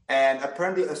 And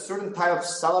apparently, a certain type of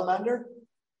salamander.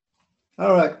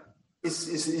 All right. Is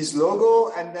his logo,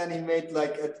 and then he made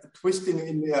like a twist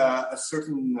in a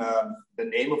certain the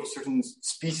name of a certain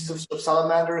species of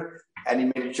salamander, and he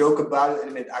made a joke about it, and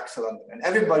he made Axelander, and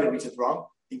everybody reads it wrong,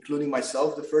 including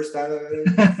myself the first time.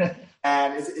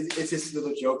 And it's this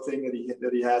little joke thing that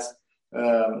he has.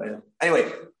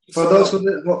 Anyway, for those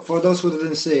who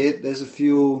didn't see it, there's a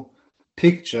few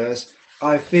pictures.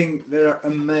 I think they're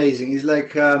amazing. It's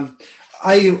like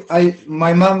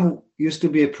my mom used to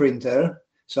be a printer.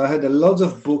 So I had a lot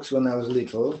of books when I was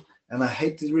little, and I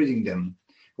hated reading them.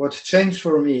 What changed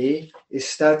for me is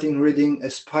starting reading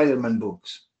Spider-Man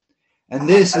books, and I'm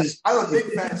a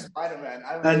big fan of Spider-Man.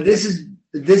 And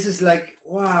this is like,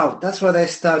 wow, that's why I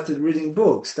started reading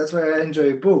books. That's why I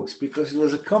enjoy books, because it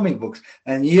was a comic books.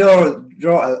 And your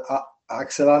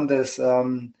Axelander's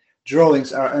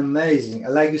drawings are amazing.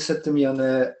 Like you said to me on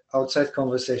the outside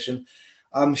conversation,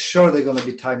 I'm sure they're going to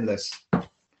be timeless.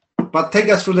 But take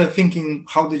us through the thinking.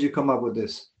 How did you come up with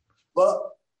this?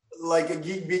 Well, like a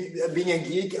geek, being a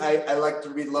geek, I like to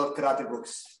read a lot of karate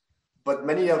books, but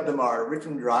many of them are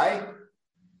written dry,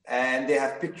 and they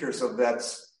have pictures of that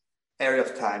area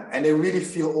of time, and they really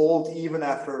feel old. Even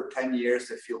after 10 years,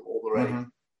 they feel old already.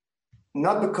 Mm-hmm.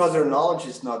 Not because their knowledge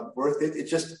is not worth it.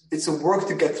 It's a work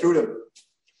to get through them.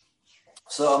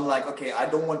 So I'm like, okay, I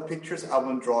don't want pictures. I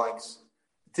want drawings.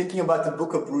 Thinking about the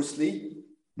book of Bruce Lee.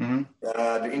 Mm-hmm.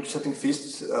 The Intercepting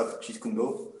Fists of Jeet Kune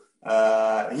Do.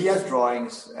 He has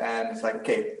drawings, and it's like,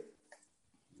 okay,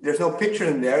 there's no picture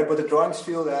in there, but the drawings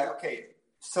feel that, okay,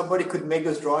 somebody could make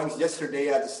those drawings yesterday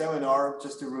at the seminar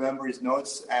just to remember his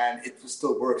notes, and it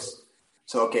still works.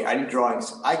 So, okay, I need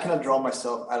drawings. I cannot draw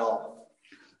myself at all.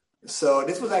 So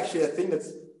this was actually a thing that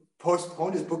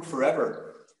postponed this book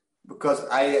forever, because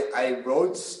I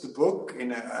wrote the book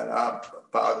in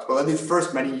I did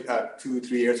first many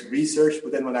 2-3 years of research,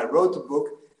 but then when I wrote the book,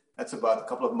 that's about a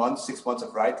couple of months, 6 months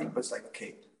of writing. But it's like,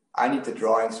 okay, I need the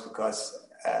drawings because,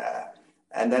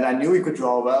 and then I knew he could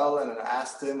draw well, and I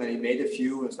asked him, and he made a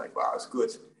few, and it's like, wow, it's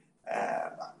good.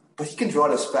 But he can draw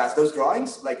this fast. Those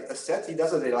drawings, like a set, he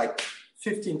does it in like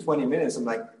 15-20 minutes. I'm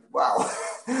like, wow.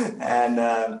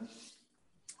 And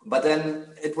but then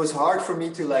it was hard for me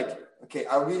to like, okay,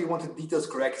 I really want the details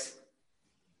correct.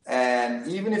 And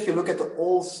even if you look at the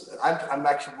old, I'm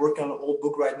actually working on an old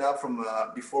book right now from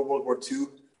before World War II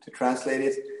to translate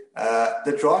it.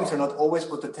 The drawings are not always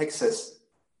what the text says.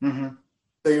 Mm-hmm.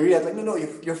 So you read it like, no,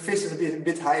 your fist is a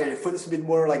bit higher, your foot is a bit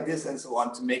more like this, and so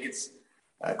on, to make it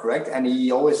correct. And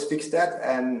he always fixed that.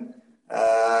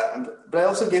 But I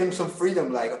also gave him some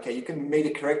freedom, like, okay, you can make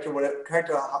the character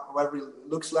whatever it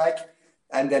looks like,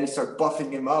 and then you start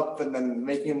buffing him up and then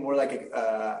making him more like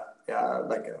a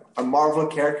Marvel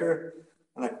character.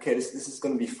 I'm like, okay, this is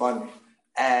going to be fun.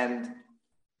 And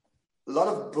a lot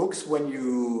of books,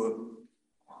 karate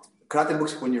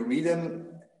books, when you read them,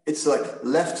 it's like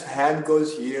left hand goes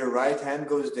here, right hand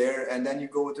goes there, and then you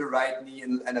go with the right knee,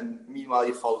 and then meanwhile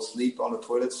you fall asleep on the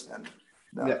toilets. And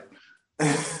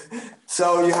so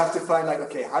you have to find like,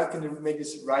 okay, how can you make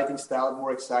this writing style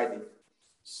more exciting?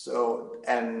 So,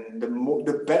 and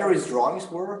the better his drawings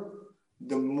were,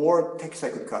 the more text I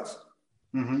could cut.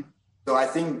 Mm-hmm. So I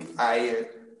think I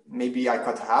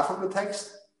cut half of the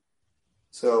text.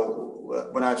 So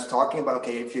when I was talking about,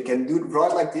 okay, if you can draw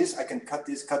it like this, I can cut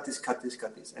this.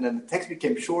 And then the text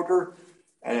became shorter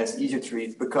and it's easier to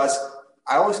read, because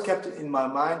I always kept it in my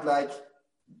mind, like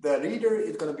the reader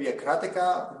is going to be a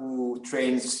karateka who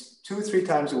trains 2-3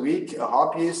 times a week, a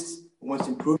hobbyist who wants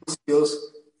to improve his skills,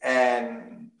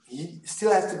 and he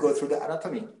still has to go through the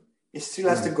anatomy. He still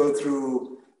has to go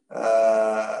through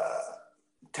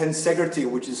tensegrity,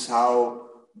 which is how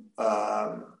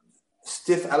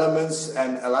stiff elements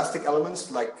and elastic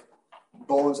elements like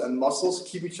bones and muscles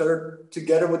keep each other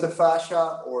together with the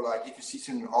fascia, or like if you see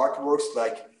some artworks,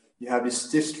 like you have these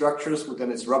stiff structures, but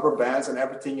then it's rubber bands and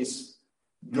everything is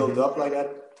built up like that.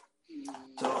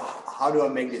 So how do I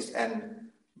make this? And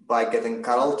by getting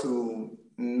Karel to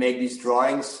make these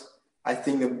drawings, I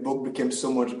think the book became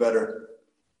so much better.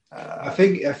 I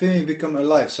think it become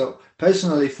alive. So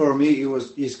personally, for me,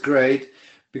 it's great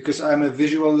because I'm a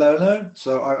visual learner.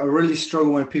 So I really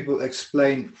struggle when people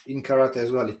explain in karate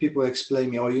as well. If people explain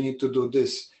me, oh, you need to do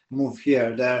this, move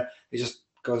here, there, it just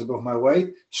goes above my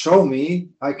weight. Show me,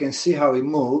 I can see how it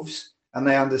moves and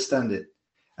I understand it.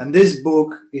 And this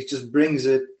book, it just brings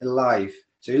it alive.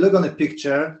 So you look on the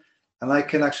picture and I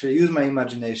can actually use my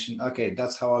imagination. Okay,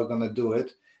 that's how I'm going to do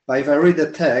it. But if I read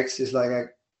the text, it's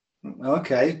like,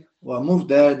 okay, well, move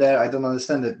there, I don't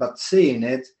understand it. But seeing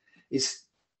it is,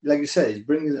 like you said, it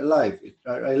brings it alive.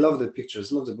 I love the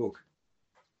pictures, love the book.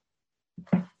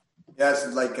 Yes,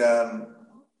 like,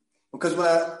 because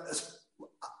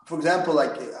for example,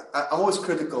 like, I'm always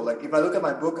critical. Like, if I look at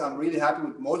my book, I'm really happy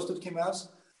with most of it came out,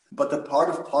 but the part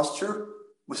of posture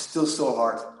was still so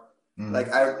hard.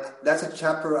 Like, that's a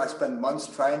chapter I spent months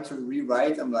trying to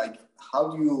rewrite. I'm like,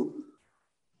 how do you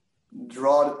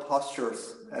draw the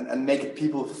postures and make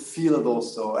people feel it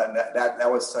also? And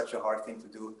that was such a hard thing to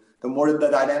do. The more the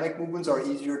dynamic movements are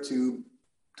easier to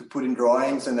put in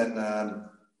drawings and then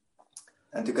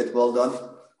and to get well done.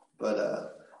 But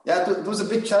it was a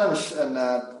big challenge, and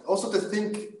also to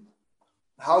think,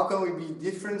 how can we be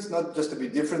different? Not just to be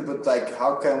different, but like,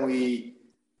 how can we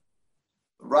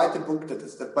write a book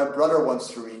that my brother wants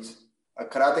to read? A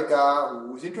karateka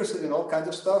who's interested in all kinds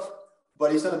of stuff,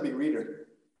 but he's not a big reader.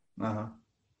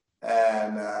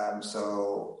 And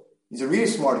so he's a really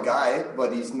smart guy,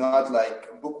 but he's not like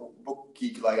a book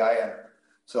geek like I am.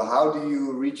 So how do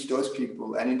you reach those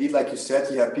people? And indeed, like you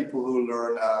said, you have people who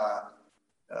learn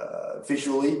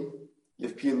visually. You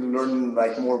have people who learn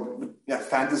like more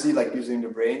fantasy, like using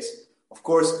their brains. Of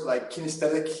course, like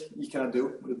kinesthetic, you cannot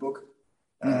do with a book.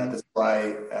 That's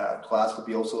why class would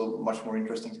be also much more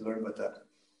interesting to learn. But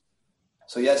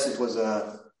so yes, it was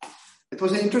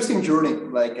an interesting journey.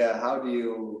 Like, how do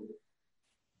you,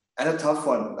 and a tough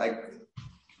one. Like,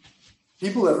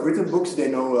 people who have written books, they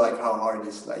know like how hard it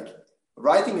is. Like,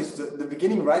 writing is the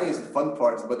beginning. Writing is the fun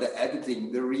part, but the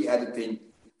editing, the re-editing,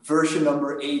 version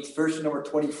number 8, version number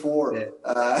 24,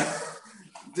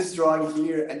 this drawing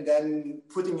here, and then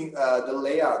putting the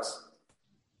layouts.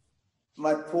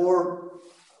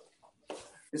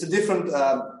 It's a different.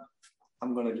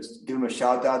 I'm gonna just give him a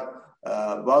shout out.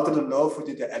 Walter de Noof, who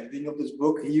did the editing of this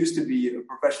book, he used to be a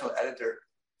professional editor.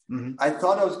 I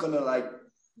thought I was gonna like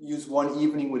use one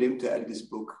evening with him to edit this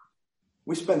book.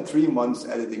 We spent 3 months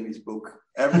editing this book.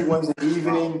 Every Wednesday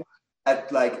evening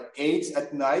at like 8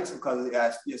 at night, because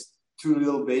he has 2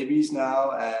 little babies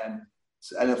now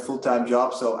and a full-time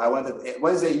job. So I went at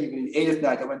Wednesday evening, 8 at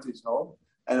night, I went to his home,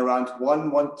 and around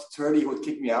 1:30 he would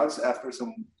kick me out after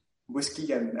some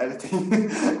whiskey and editing.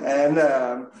 And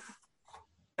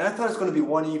I thought it was going to be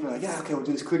one evening, like, okay, we'll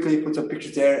do this quickly, put some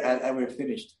pictures there, and we're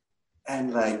finished.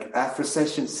 And like after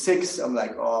session 6, I'm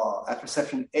like, oh, after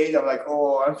session 8, I'm like,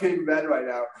 oh, I'm feeling bad right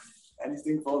now. And he's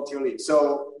doing voluntarily. So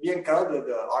me and Karel,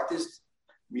 the artist,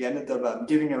 we ended up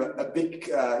giving him a big,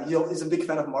 he's a big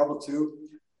fan of Marvel too.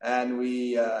 And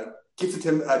we gifted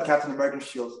him a Captain American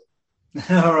shield.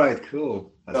 All right,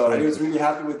 cool. So he was really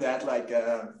happy with that, like,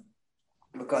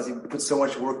 because he put so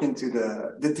much work into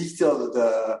the details,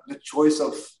 the choice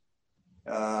of,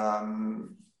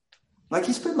 like,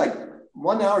 he spent like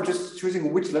 1 hour just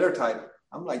choosing which letter type.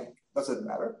 I'm like, does it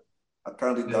matter?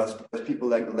 Apparently it does, because people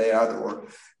like the layout or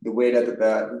the way that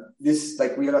this,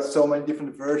 like, we got so many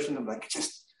different versions. I'm like,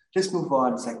 just move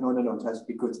on. It's like, no, it has to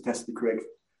be good, it has to be correct.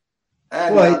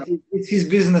 And, well, it's his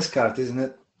business card, isn't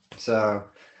it? So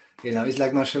It's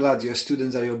like martial arts. Your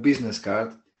students are your business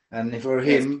card, and for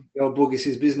him, your book is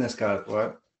his business card,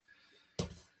 right?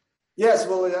 Yes,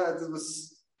 well, yeah, it was.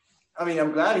 I mean,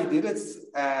 I'm glad he did it.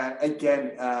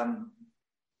 Again,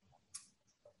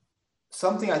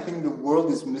 something I think the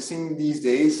world is missing these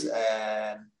days,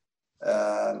 and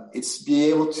it's be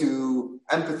able to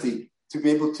empathy, to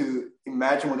be able to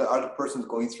imagine what the other person is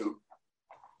going through.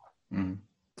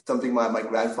 Something my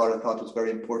grandfather thought was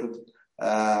very important.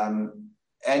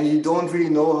 And you don't really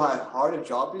know how hard a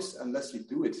job is unless you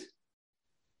do it.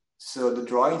 So the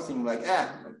drawing thing, like,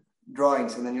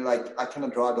 drawings, and then you're like, I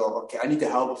cannot draw at all. Okay, I need the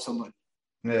help of someone.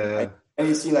 Yeah. And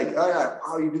you see, like,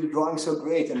 oh, you do the drawing so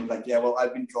great. And like, yeah, well,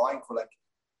 I've been drawing for like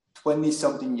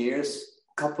 20-something years,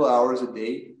 a couple of hours a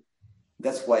day.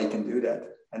 That's why you can do that.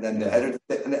 And then the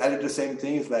editor, the same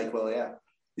thing is like, well, yeah,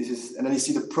 this is, and then you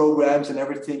see the programs and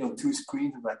everything on 2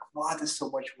 screens. I'm like, wow, there's so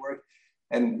much work.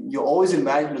 And you always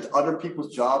imagine that other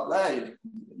people's job,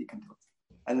 you can do it.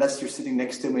 Unless you're sitting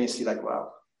next to them and you see like,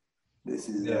 wow, this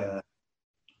is...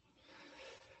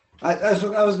 I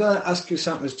was going to ask you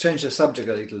something, change the subject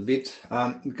a little bit,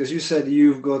 because you said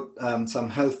you've got some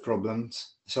health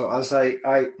problems. So as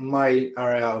my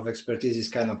area of expertise is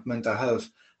kind of mental health.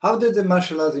 How did the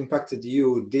martial arts impacted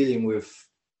you dealing with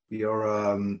your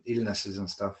illnesses and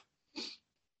stuff?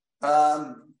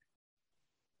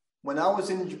 When I was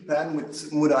in Japan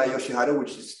with Murai Yoshihara,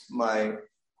 which is my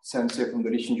sensei from the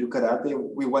Rishinju Karate,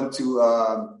 we went to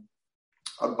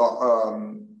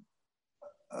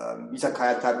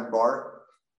izakaya type of bar,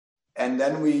 and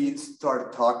then we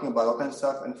started talking about all kinds of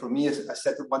stuff. And for me, I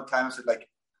said at one time, I said like,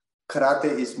 karate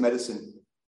is medicine,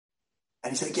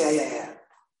 and he's like, yeah.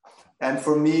 And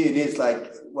for me, it is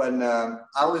like when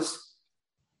I was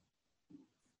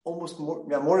almost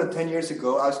more than 10 years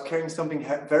ago, I was carrying something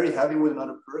very heavy with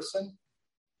another person,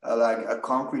 like a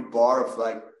concrete bar of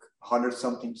like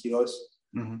 100-something kilos,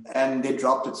 and they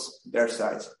dropped it their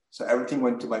side, so everything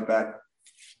went to my back.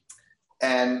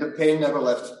 And the pain never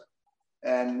left.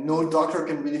 And no doctor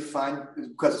can really find,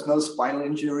 because it's not a spinal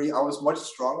injury. I was much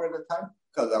stronger at the time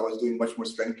because I was doing much more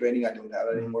strength training. I don't have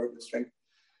any more of the strength.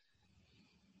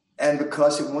 And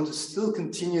because I want to still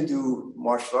continue to do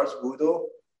martial arts, Budo,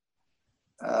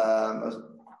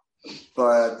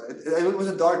 but it was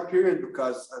a dark period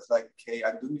because I was like, okay,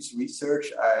 I'm doing this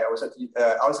research. I was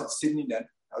at Sydney then.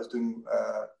 I was doing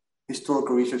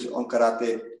historical research on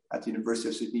karate at the University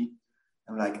of Sydney.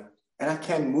 I'm like, and I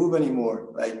can't move anymore.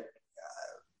 Like,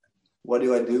 what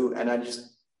do I do? And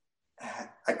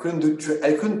I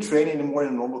couldn't train anymore in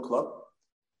a normal club,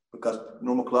 because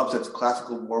normal clubs, that's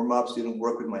classical warm-ups, didn't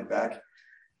work with my back.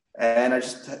 And I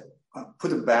just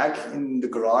put a bag in the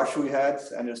garage we had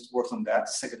and just worked on that,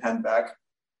 second-hand bag.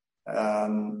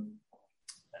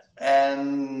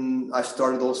 And I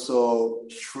started also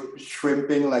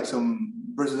shrimping like some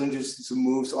Brazilian Jiu-Jitsu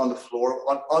moves on the floor,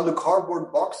 on the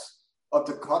cardboard box of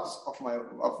the cuts of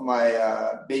my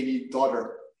baby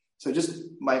daughter. So just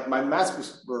my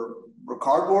masks were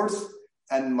cardboards,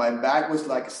 and my bag was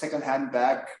like a second-hand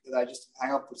bag that I just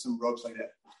hang up with some ropes like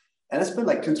that. And I spent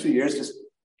like 2-3 years just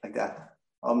like that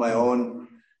on my own,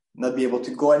 not be able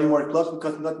to go any more clubs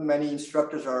because not many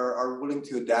instructors are willing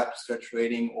to adapt to their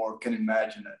training or can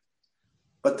imagine it.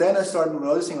 But then I started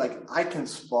noticing like I can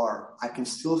spar, I can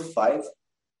still fight,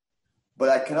 but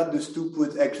I cannot do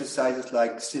stupid exercises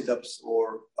like sit-ups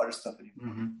or other stuff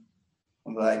anymore.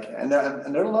 I'm like, and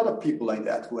there are a lot of people like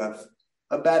that who have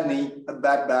a bad knee, a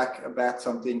bad back, a bad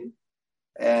something,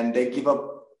 and they give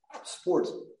up sport.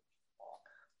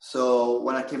 So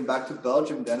when I came back to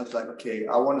Belgium, then it's like, okay,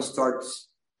 I want to start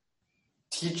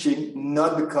teaching,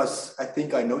 not because I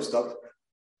think I know stuff,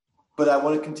 but I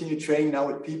want to continue training now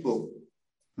with people.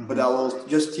 But I will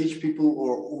just teach people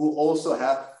who also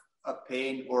have a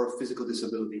pain or a physical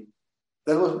disability.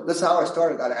 That's how I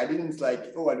started. I didn't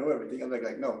like, oh, I know everything. I'm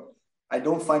like, no, I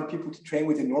don't find people to train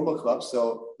with in normal clubs,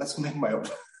 so let's make my own.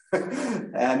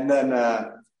 And then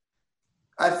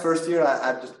first year, I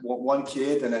had just one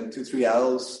kid and then 2-3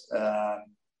 adults.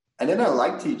 And then I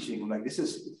liked teaching. I'm like, this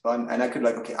is fun. And I could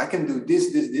like, okay, I can do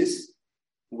this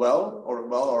well,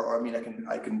 or I mean,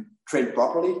 I can train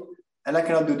properly, and I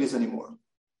cannot do this anymore.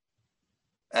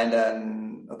 And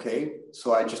then, okay,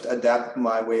 so I just adapt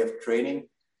my way of training,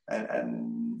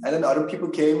 and then other people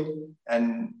came,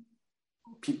 and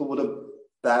people with a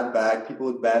bad back, people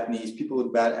with bad knees, people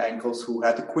with bad ankles who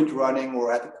had to quit running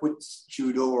or had to quit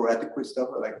judo or had to quit stuff.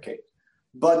 I'm like, okay,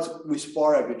 but we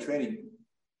spar every training.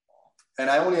 And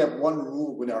I only have one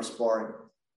rule when our sparring: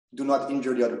 do not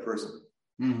injure the other person.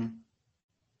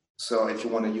 So if you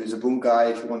want to use a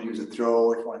bunkai, if you want to use a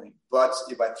throw, but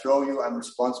if I throw you, I'm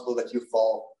responsible that you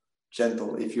fall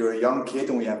gentle. If you're a young kid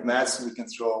and we have mats, we can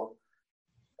throw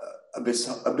a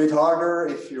bit harder.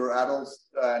 If you're adults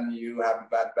and you have a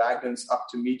bad back, then it's up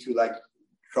to me to like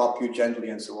drop you gently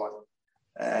and so on.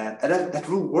 And that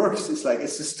rule works. It's like,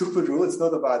 it's a stupid rule. It's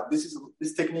not about this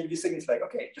technique. It's like,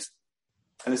 okay,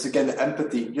 and it's again the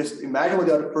empathy. Just imagine what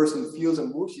the other person feels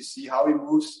and moves. You see how he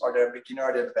moves. Are they a beginner?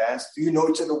 Are they advanced? Do you know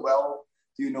each other well?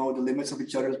 Do you know the limits of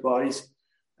each other's bodies?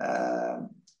 And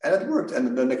it worked.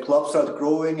 And then the club started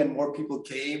growing and more people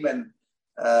came. And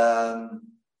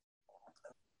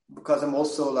because I'm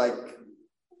also like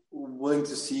willing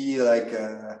to see like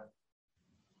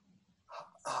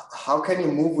how can you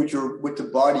move with the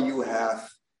body you have.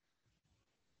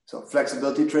 So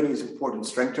flexibility training is important,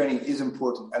 strength training is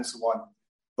important, and so on.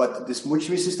 But this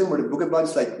Muchimi system or the book about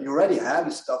it's like you already have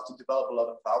this stuff to develop a lot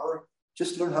of power.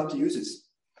 Just learn how to use it.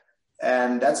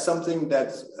 And that's something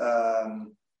that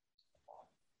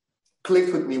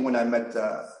clicked with me when I met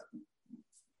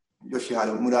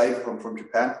Yoshihiro Murai from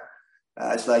Japan.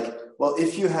 It's like, well,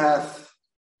 if you have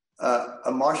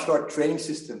a martial art training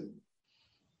system,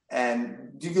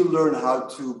 and do you learn how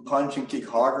to punch and kick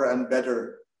harder and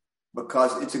better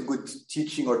because it's a good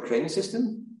teaching or training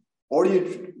system? Or do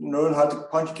you learn how to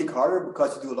punch, kick harder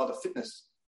because you do a lot of fitness?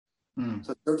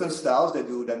 So certain styles, they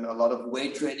do then a lot of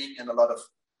weight training and a lot of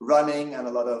running and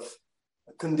a lot of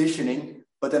conditioning.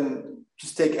 But then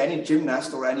just take any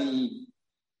gymnast or any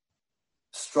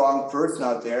strong person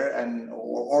out there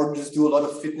or just do a lot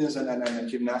of fitness and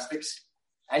gymnastics,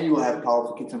 and you will have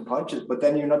powerful kicks and punches. But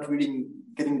then you're not really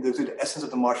getting to the essence of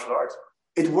the martial arts.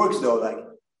 It works though, like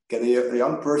get a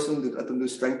young person, let them do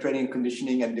strength training and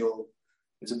conditioning, and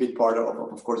it's a big part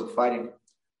of course, of fighting.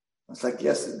 It's like,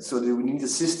 yes, so we need a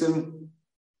system,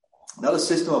 not a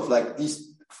system of like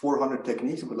these 400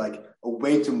 techniques, but like a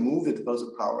way to move that develops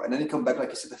the power. And then you come back, like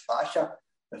you said, the fascia.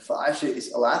 The fascia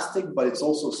is elastic, but it's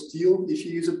also steel if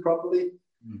you use it properly.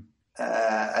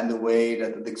 And the way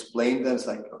that it explained them, it's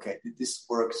like, okay, this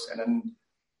works. And then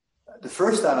the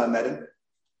first time I met him,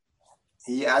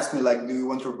 he asked me like, do you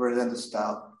want to represent a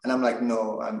style? And I'm like,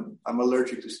 no, I'm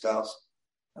allergic to styles.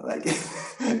 Like,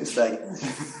 it's like,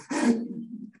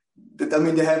 I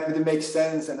mean, they make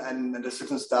sense, and there's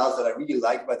certain styles that I really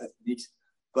like about the techniques.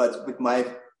 But with my,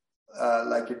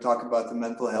 like you're talking about the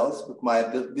mental health, with my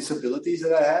disabilities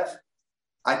that I have,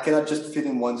 I cannot just fit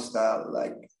in one style.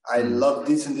 Like, I love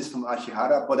this and this from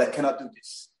Ashihara, but I cannot do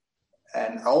this.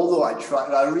 And although I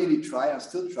really try, I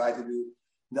still try to do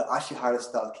the Ashihara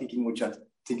style kicking, which I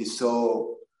think is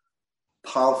so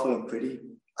powerful and pretty.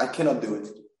 I cannot do it.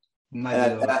 And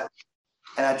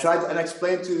I tried and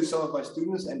explained to some of my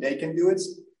students, and they can do it.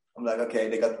 I'm like, okay,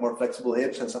 they got more flexible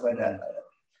hips and stuff like that.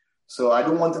 So I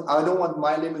don't want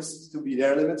my limits to be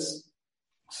their limits.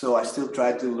 So I still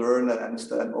try to learn and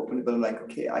understand and open it. But I'm like,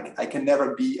 okay, I can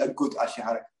never be a good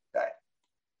Ashihara guy.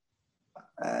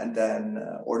 And then,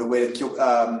 or the way that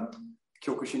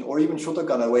Kyokushin or even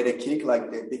Shotokan, the way they kick, like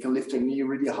they can lift their knee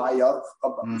really high up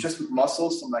just with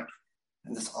muscles. I'm like,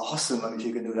 and that's awesome. I mean, if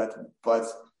you can do that, but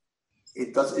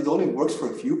it only works for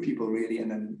a few people really.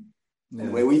 And then the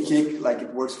way we kick, like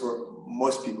it works for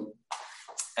most people.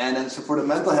 And then so for the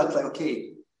mental health, like,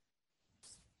 okay,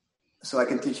 so I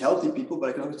can teach healthy people, but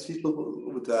I can also teach people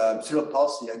with cerebral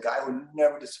palsy, a guy who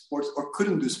never did sports or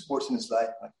couldn't do sports in his life.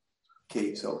 Like,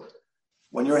 okay, so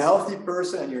when you're a healthy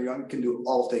person and you're young, you can do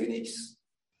all techniques.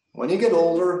 When you get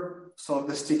older, some of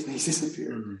these techniques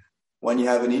disappear. When you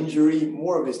have an injury,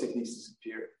 more of these techniques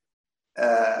disappear.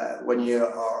 When you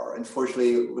are,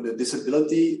 unfortunately, with a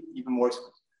disability, even more.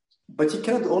 But you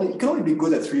can only be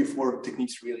good at 3 or 4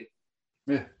 techniques, really.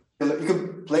 Yeah. You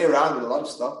can play around with a lot of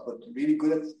stuff, but really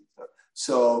good at.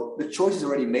 So the choice is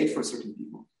already made for certain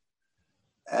people.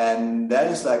 And that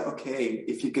is like, okay,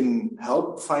 if you can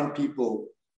help find people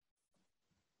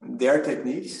their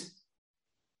techniques,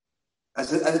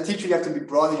 as a teacher, you have to be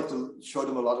broad, you have to show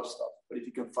them a lot of stuff. But if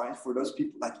you can find for those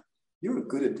people, like, you're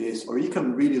good at this, or you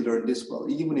can really learn this well,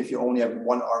 even if you only have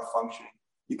one arm functioning,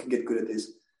 you can get good at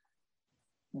this.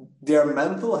 Their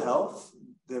mental health,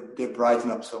 they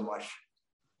brighten up so much.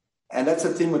 And that's the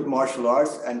thing with martial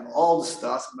arts and all the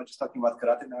styles. I'm not just talking about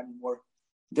karate now anymore.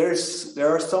 There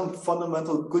are some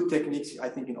fundamental good techniques, I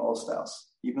think, in all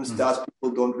styles. Even styles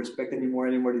people don't respect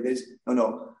anymore these days.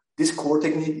 No. This core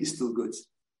technique is still good.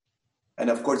 And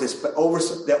of course,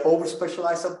 they over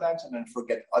specialize sometimes and then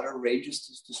forget other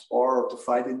ranges to spar or to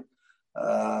fight in.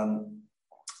 And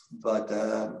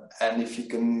if you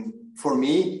can, for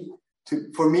me,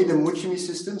 the Muchimi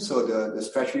system, so the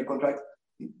strategy contract,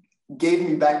 gave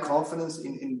me back confidence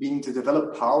in being to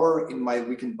develop power in my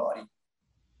weakened body.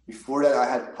 Before that, I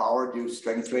had power due to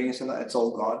strength training and that. It's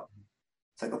all gone.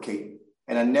 It's like, okay.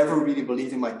 And I never really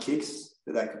believed in my kicks,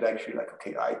 that I could actually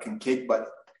I can kick, but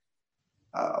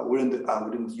I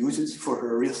wouldn't use it for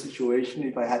a real situation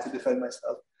if I had to defend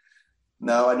myself.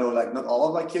 Now I know not all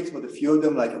of my kicks, but a few of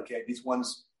them, these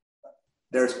ones,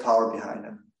 there's power behind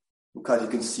them because you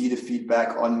can see the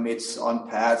feedback on mitts, on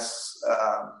pads,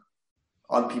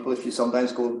 on people if you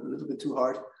sometimes go a little bit too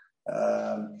hard.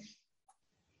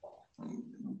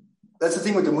 That's the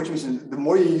thing with the munch machine. The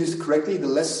more you use it correctly, the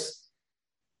less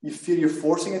you feel you're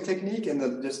forcing a technique, and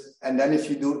then if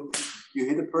you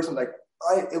hit a person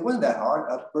it wasn't that hard.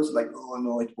 That person oh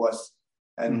no, it was.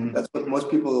 And that's what most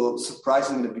people surprise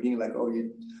them in the beginning,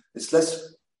 it's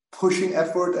less pushing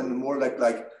effort and more let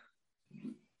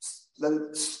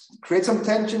it create some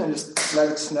tension and just let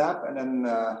it snap, and then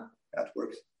that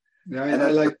works. Yeah, and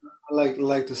I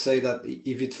like to say that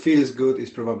if it feels good,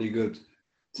 it's probably good.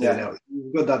 So,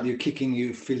 you've got that you're kicking,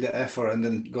 you feel the effort, and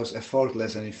then it goes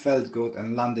effortless, and it felt good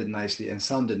and landed nicely and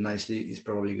sounded nicely, it's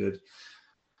probably good.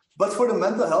 But for the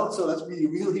mental health, so let's be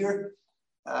real here.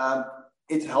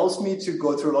 It helps me to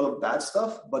go through a lot of bad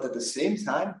stuff, but at the same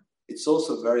time, it's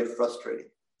also very frustrating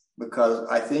because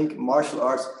I think martial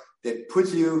arts, they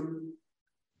put you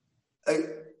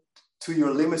to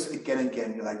your limits again and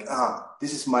again. You're like,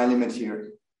 this is my limit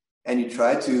here. And you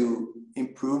try to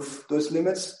improve those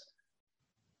limits,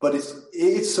 but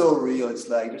it's so real. It's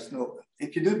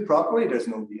if you do it properly, there's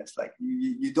no BS.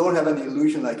 You don't have any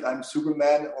illusion I'm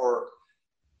Superman or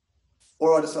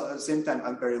at the same time,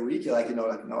 I'm very weak. You're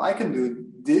no, I can do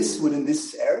this within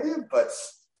this area,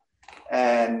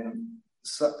 and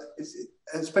so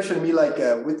especially me,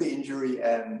 with the injury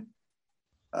and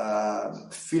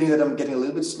feeling that I'm getting a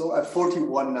little bit slow. I'm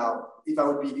 41 now. If I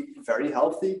would be very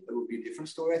healthy, it would be a different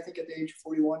story, I think, at the age of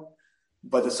 41.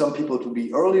 But some people it will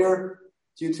be earlier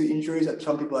due to injuries. And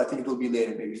some people, I think it will be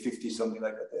later, maybe 50, something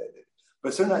like that.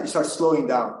 But certainly you start slowing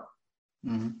down.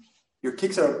 Mm-hmm. Your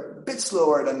kicks are a bit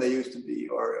slower than they used to be,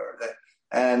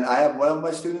 and I have one of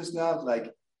my students now.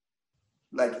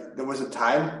 There was a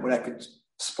time when I could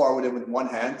spar with him with one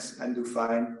hand and do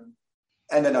fine,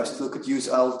 and then I still could use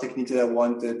all the techniques that I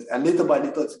wanted. And little by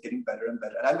little, it's getting better and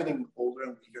better. And I'm getting older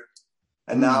and weaker.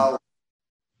 And now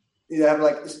I have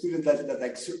a student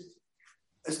that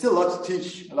still a lot to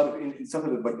teach, a lot of in some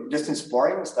of it, but just in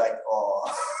sparring, it's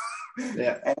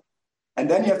yeah. And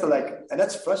then you have to and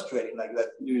that's frustrating.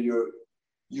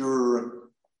 You're.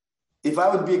 If I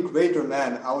would be a greater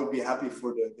man, I would be happy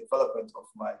for the development of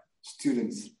my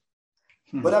students.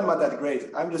 But I'm not that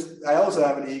great. I also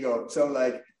have an ego. So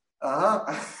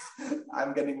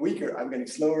I'm getting weaker. I'm getting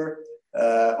slower.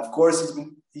 Of course,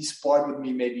 he sparred with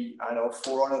me maybe,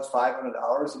 400, 500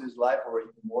 hours in his life or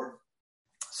even more.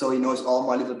 So he knows all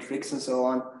my little tricks and so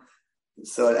on.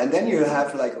 So, and then you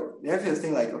have to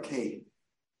think okay,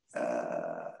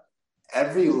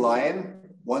 every lion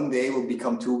one day will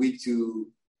become too weak to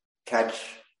catch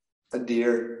a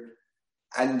deer.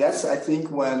 And that's, I think,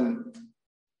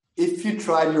 if you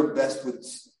try your best with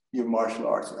your martial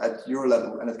arts at your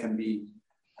level, and it can be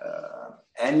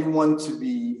anyone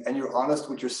and you're honest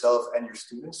with yourself and your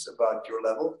students about your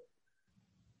level,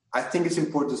 I think it's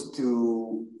important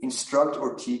to instruct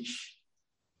or teach,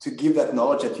 to give that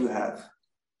knowledge that you have.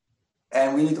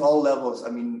 And we need all levels. I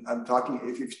mean, I'm talking,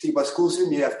 if you think about school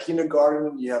system, you have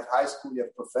kindergarten, you have high school, you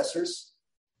have professors,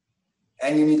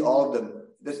 and you need all of them.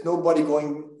 There's nobody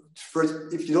going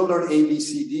first. If you don't learn A, B,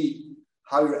 C, D,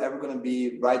 how you're ever going to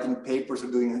be writing papers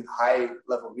or doing high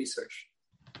level research.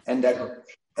 And that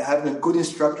having a good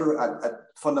instructor at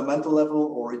fundamental level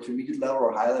or intermediate level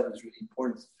or high level is really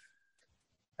important.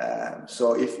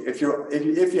 So if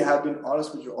you have been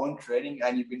honest with your own training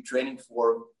and you've been training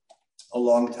for a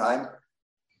long time,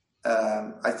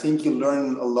 I think you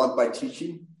learn a lot by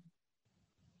teaching,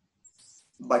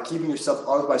 by keeping yourself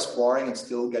honest by sparring and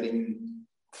still getting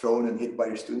thrown and hit by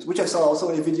your students, which I saw also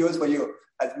in the videos where you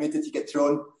admit that you get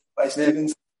thrown by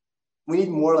students. We need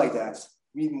more like that.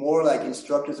 We need more like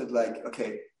instructors that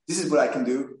okay, this is what I can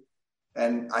do.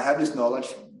 And I have this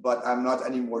knowledge, but I'm not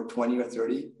anymore 20 or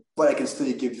 30, but I can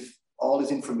still give all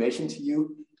this information to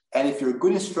you. And if you're a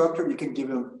good instructor, you can give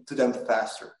them to them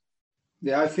faster.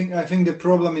 Yeah, I think the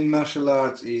problem in martial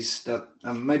arts is that,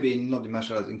 maybe not in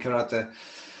martial arts, in karate,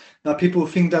 now people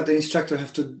think that the instructor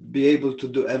have to be able to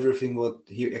do everything what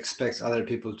he expects other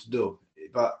people to do.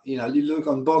 But, you look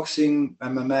on boxing,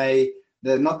 MMA,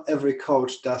 that not every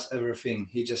coach does everything.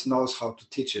 He just knows how to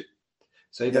teach it.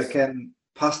 So if I can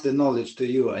pass the knowledge to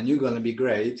you and you're going to be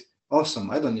great, awesome.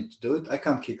 I don't need to do it. I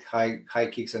can't kick high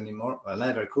kicks anymore. I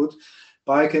never could.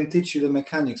 But I can teach you the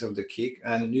mechanics of the kick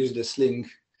and use the sling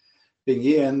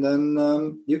thingy, and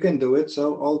then you can do it.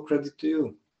 So all credit to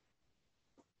you.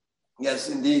 Yes,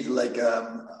 indeed. Like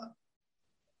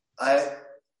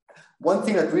one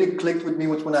thing that really clicked with me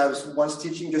was when I was once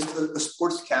teaching just a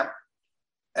sports camp,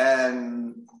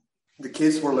 and the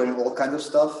kids were learning all kinds of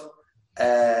stuff,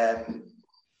 and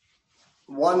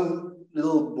one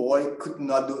little boy could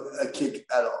not do a kick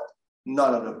at all.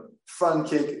 None of them. Front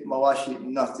kick, mawashi,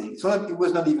 nothing. So it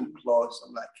was not even close.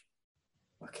 I'm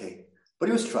like, okay. But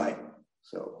he was trying.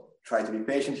 So try to be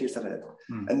patient. Here's that.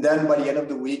 And then by the end of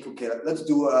the week, okay, let's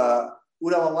do ura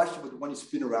mawashi, but when you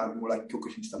spin around, more like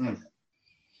kyokushin stuff like that.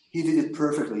 He did it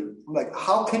perfectly. I'm like,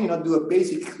 how can you not do a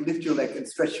basic lift your leg and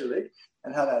stretch your leg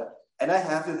and have that? And I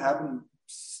have it happen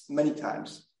many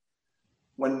times.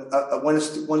 When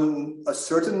a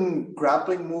certain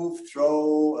grappling move,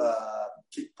 throw,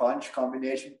 kick, punch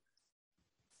combination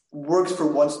works for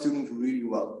one student really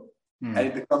well, and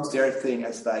it becomes their thing.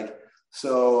 It's like,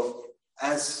 so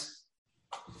as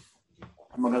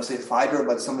I'm not gonna say fighter,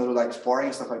 but some of the like sparring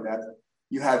and stuff like that,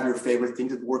 you have your favorite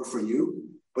things that work for you,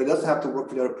 but it doesn't have to work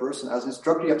for the other person. As an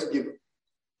instructor, you have to give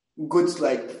good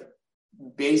like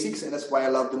basics, and that's why I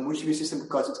love the Mushimi system,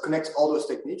 because it connects all those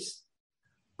techniques.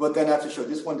 But then I have to show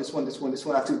this one.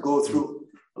 I have to go through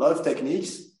a lot of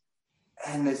techniques,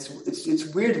 and it's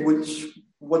weird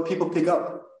what people pick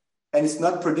up, and it's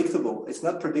not predictable. It's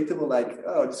not predictable. Like,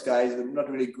 oh, this guy is not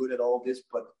really good at all this,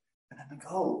 but and I'm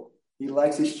like, oh, he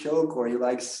likes his choke or he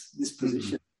likes this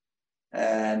position,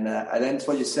 and then it's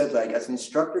what you said. Like as an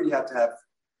instructor, you have to have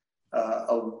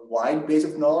a wide base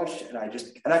of knowledge, and I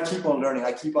keep on learning.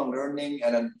 I keep on learning,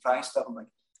 and I'm trying stuff. I'm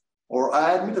like. Or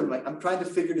I admit I'm trying to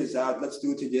figure this out. Let's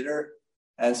do it together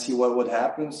and see what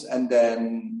happens. And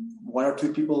then one or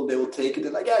two people, they will take it.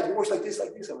 They're like, yeah, it works like this.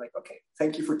 I'm like, okay,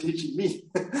 thank you for teaching me.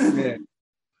 Yeah.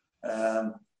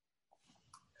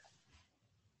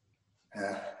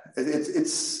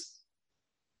 It's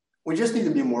we just need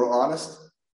to be more honest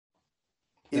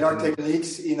in our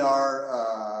techniques, in our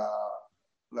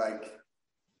like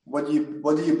what do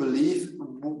you believe,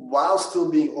 while still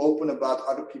being open about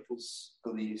other people's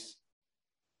beliefs.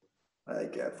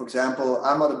 Like, for example,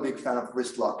 I'm not a big fan of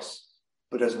wrist locks,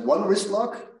 but there's one wrist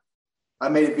lock. I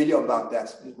made a video about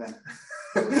that, man.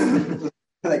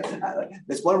 like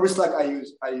there's one wrist lock I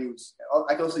use. I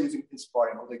can also use it in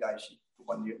sparring. All the guys, the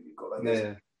one you go like this.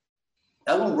 Yeah.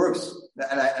 That one works,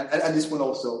 and this one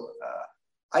also.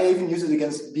 I even use it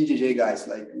against BJJ guys,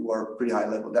 like who are pretty high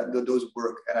level. Those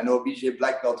work, and I know a BJJ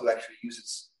black belt who actually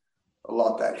uses a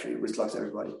lot. Actually, wrist locks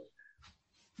everybody.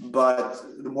 But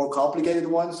the more complicated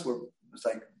ones, were it's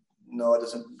like, no, it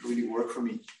doesn't really work for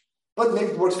me. But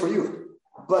maybe it works for you.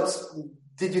 But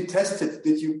did you test it?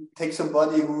 Did you take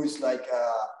somebody who is like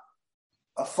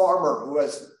a farmer who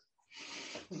has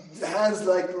hands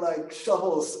like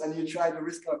shovels, and you try to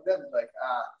wrist lock them? Like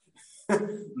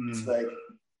it's like.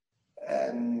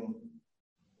 And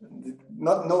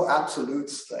no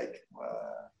absolutes. Like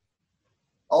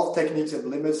all techniques have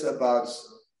limits about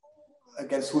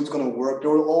against who's going to work. There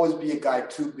will always be a guy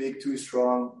too big, too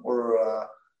strong, or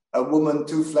a woman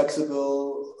too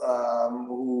flexible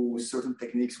who certain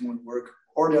techniques won't work,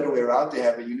 or the other way around. They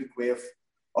have a unique way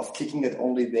of kicking that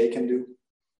only they can do.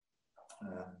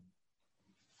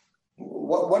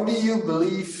 What do you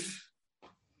believe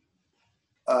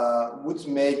would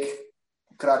make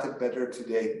karate better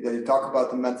today? Did you talk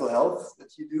about the mental health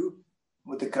that you do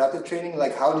with the karate training?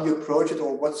 Like, how do you approach it,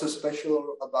 or what's so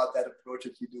special about that approach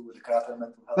that you do with the karate and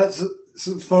mental health? But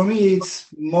so for me, it's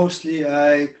mostly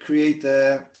I create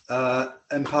a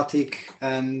empathic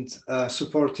and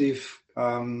supportive,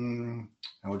 how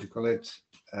would you call it,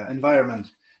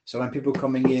 environment. So when people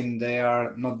coming in, they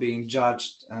are not being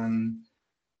judged, and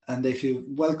they feel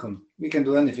welcome. We can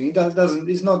do anything.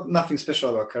 It's not nothing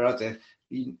special about karate.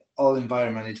 In all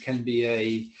environment, it can be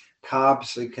a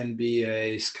Cubs, it can be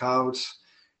a Scouts,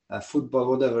 football,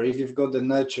 whatever. If you've got the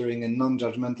nurturing and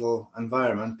non-judgmental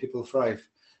environment, people thrive.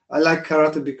 I like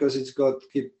karate because it's got,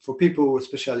 for people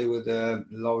especially with a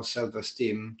low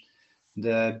self-esteem,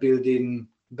 the building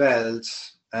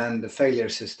belts and the failure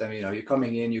system. You know, you're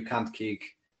coming in, you can't kick.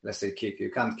 Let's say kick,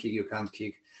 you can't kick.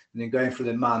 And you're going through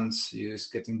the months, you're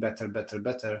just getting better.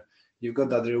 You've got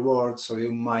that reward, so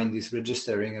your mind is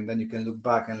registering, and then you can look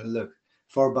back and look.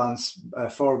 4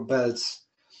 belts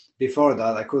before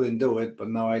that, I couldn't do it, but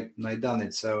now I done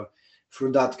it. So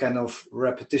through that kind of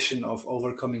repetition of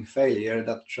overcoming failure,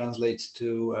 that translates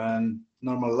to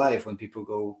normal life when people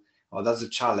go, oh, that's a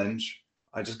challenge.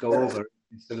 I just go over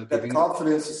instead of giving up.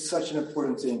 Confidence is such an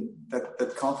important thing.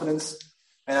 That confidence,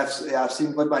 and I've seen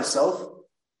it myself.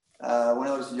 When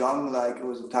I was young, like it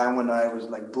was a time when I was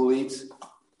like bullied.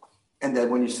 And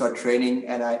then when you start training,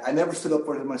 and I never stood up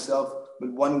for myself, but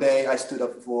one day I stood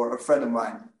up for a friend of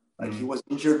mine. Like he was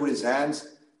injured with his hands,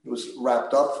 he was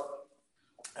wrapped up,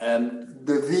 and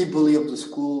the bully of the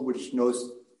school, which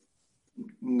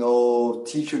no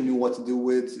teacher knew what to do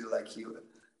with, like he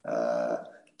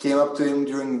came up to him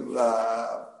during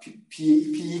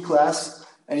PE class,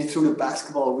 and he threw the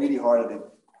basketball really hard at him.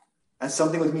 And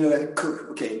something with me like,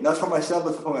 okay, not for myself,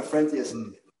 but for my friend, yes.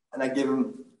 And I gave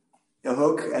him a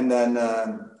hook, and then,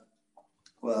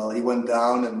 he went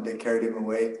down, and they carried him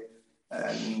away.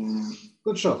 And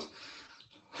good shot.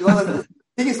 Well, the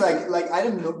thing is, like I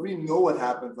didn't really know what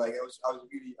happened. Like I was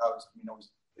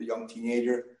a young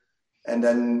teenager, and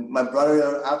then my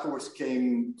brother afterwards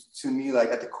came to me like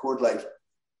at the court, like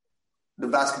the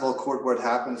basketball court where it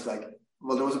happens. Like,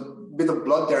 well, there was a bit of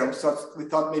blood there, and we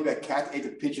thought maybe a cat ate a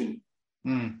pigeon,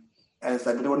 and it's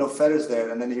like, but there were no feathers there.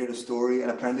 And then you hear the story,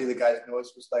 and apparently the guy's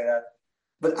nose was like that.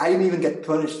 But I didn't even get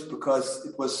punished because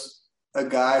it was a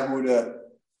guy who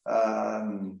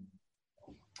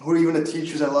even the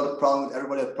teachers had a lot of problems.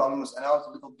 Everybody had problems, and I was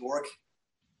a little dork.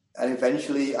 And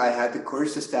eventually, I had the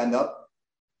courage to stand up,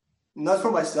 not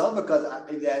for myself because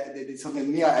they did something to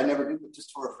me. I never did, but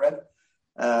just for a friend.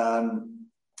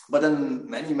 But then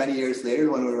many years later,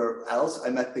 when we were adults, I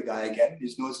met the guy again.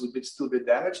 His nose was still a bit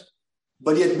damaged,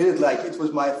 but he admitted like it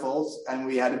was my fault, and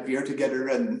we had a beer together,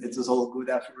 and it was all good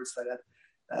afterwards like that.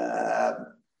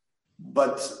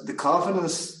 But the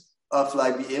confidence of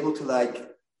like be able to like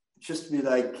just be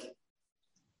like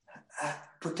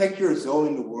protect your zone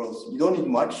in the world. You don't need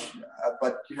much,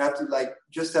 but you have to like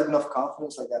just have enough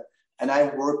confidence like that. And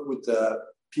I work with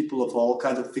people of all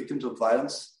kinds of victims of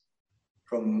violence,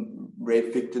 from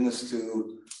rape victims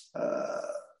to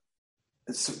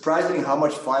it's surprising how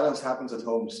much violence happens at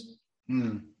homes.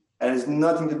 And it's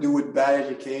nothing to do with bad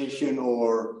education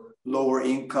or lower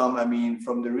income. I mean,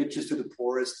 from the richest to the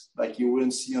poorest, like you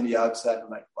wouldn't see on the outside. I'm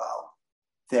like, wow,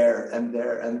 there and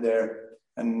there and there.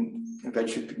 And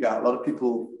eventually, a lot of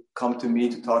people come to me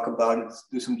to talk about it,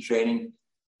 do some training.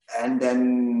 And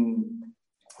then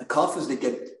the confidence they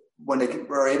get when they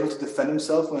are able to defend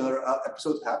themselves when another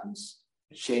episode happens,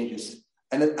 it changes.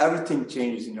 And then everything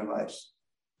changes in their lives.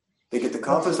 They get the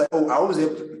confidence like, oh, I was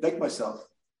able to protect myself.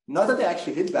 Not that they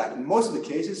actually hit back. In most of the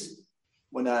cases,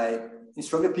 when I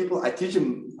instructed people, I teach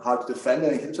them how to defend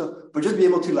and hit themselves, but just be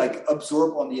able to like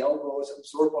absorb on the elbows,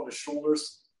 absorb on the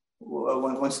shoulders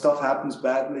when stuff happens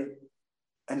badly.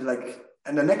 And like,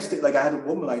 and the next day, like I had a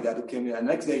woman like that who came in, and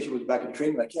the next day she was back in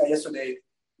training, like, yeah, yesterday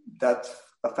that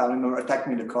a family member attacked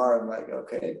me in the car. I'm like,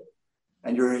 okay.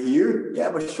 And you're here? Yeah,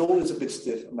 my shoulder's a bit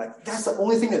stiff. I'm like, that's the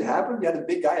only thing that happened? You had a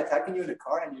big guy attacking you in the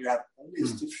car and you have only a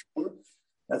stiff shoulder?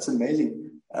 That's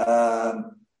amazing.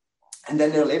 And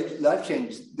then their life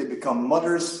changed. They become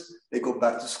mothers. They go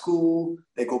back to school.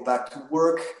 They go back to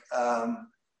work.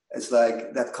 It's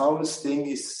like that confidence thing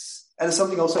is, and it's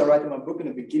something also I write in my book in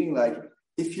the beginning, like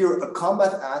if you're a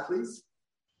combat athlete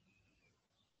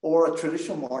or a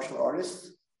traditional martial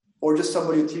artist or just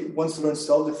somebody who wants to learn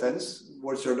self-defense,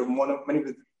 which are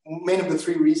many of the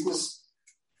three reasons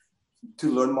to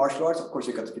learn martial arts. Of course,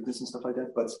 you got fitness and stuff like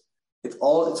that, but it's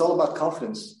all about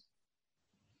confidence.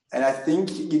 And I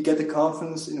think you get the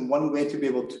confidence in one way to be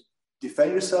able to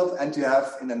defend yourself and to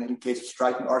have, in case of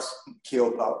striking arts,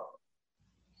 KO power.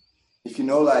 If you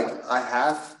know, like I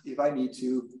have, if I need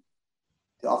to,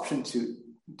 the option to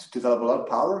develop a lot of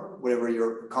power, whether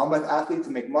you're a combat athlete to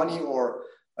make money or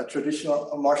a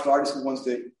traditional martial artist who wants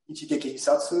the Ichigeki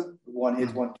Hisatsu, one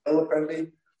hit, one kill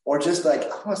apparently, or just like,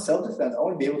 I want self-defense. I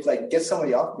want to be able to like get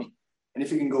somebody off me. And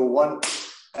if you can go one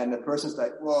and the person's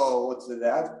like, whoa, what's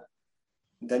that?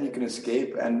 Then you can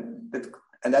escape. And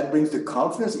that brings the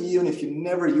confidence, even if you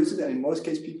never use it. And in most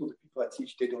cases, the people I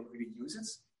teach, they don't really use it.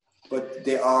 But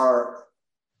they are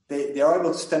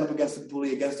able to stand up against the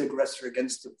bully, against the aggressor,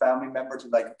 against the family member to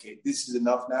like, okay, this is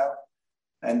enough now.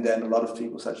 And then a lot of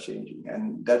people start changing.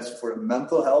 And that's for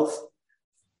mental health.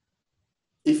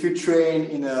 If you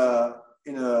train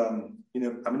I'm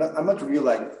not real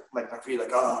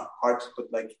hard,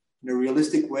 but like in a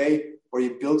realistic way where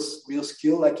you build real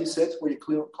skill, like you said, where you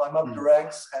climb up the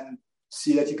ranks and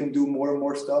see that you can do more and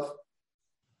more stuff.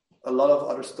 A lot of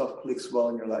other stuff clicks well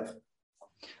in your life.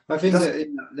 I think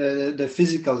the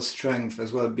physical strength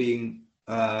as well, being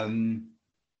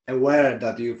aware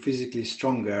that you're physically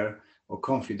stronger or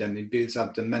confident, it builds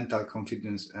up the mental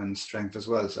confidence and strength as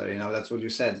well. So, that's what you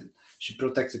said. She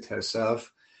protected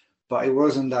herself, but it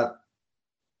wasn't that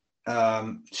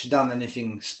she done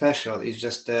anything special. It's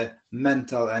just the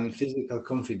mental and physical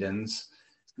confidence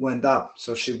went up.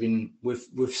 So she was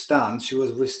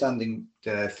withstanding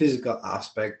the physical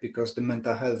aspect because the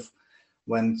mental health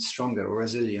went stronger,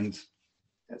 resilient.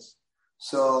 Yes.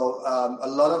 So a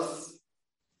lot of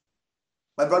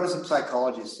my brother's a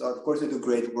psychologist, so of course they do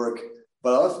great work.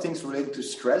 But a lot of things related to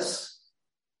stress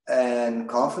and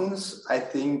confidence, I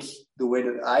think the way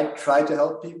that I try to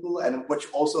help people, and which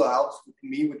also helps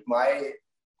me with my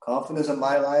confidence in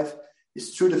my life,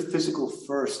 is through the physical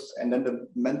first, and then the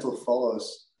mental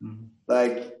follows. Mm-hmm.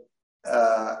 Like,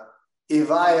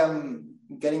 if I am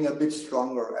getting a bit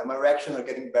stronger and my reactions are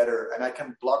getting better, and I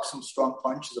can block some strong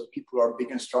punches of people who are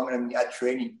big and stronger than me at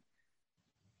training,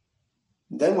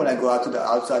 then when I go out to the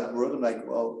outside world, I'm like,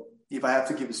 well, if I have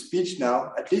to give a speech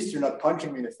now, at least you're not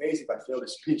punching me in the face if I fail the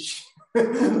speech.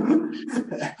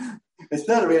 It's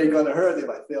not really going to hurt if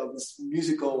I fail this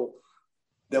musical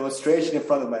demonstration in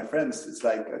front of my friends. It's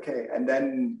like, okay. And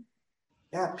then,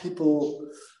 people,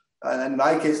 and in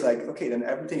my case, like, okay, then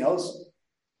everything else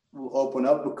will open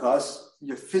up because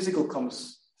your physical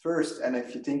comes first. And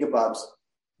if you think about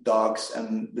dogs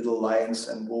and little lions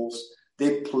and wolves,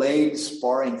 they play the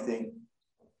sparring thing.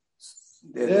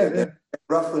 They're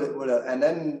rough with it, and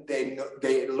then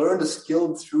they learn the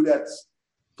skill through that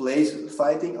place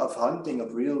fighting, of hunting,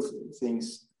 of real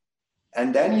things.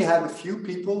 And then you have a few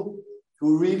people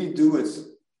who really do it.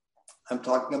 I'm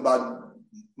talking about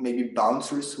maybe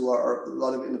bouncers who are a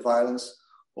lot of in violence,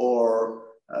 or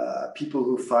people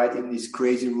who fight in these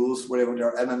crazy rules, whatever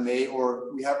they're MMA,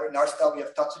 or we have in our style, we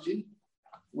have tatsujin,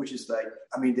 which is like,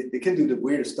 I mean, they can do the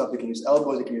weirdest stuff. They can use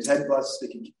elbows, they can use headbutts, they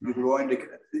can do groin.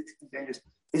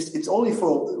 It's only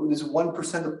for this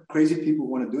 1% of crazy people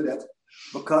who want to do that.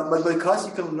 Because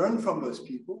you can learn from those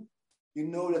people, you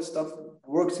know that stuff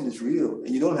works and is real. And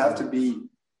you don't have to be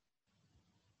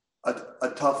a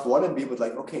tough wannabe, but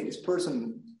like, okay, this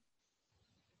person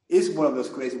is one of those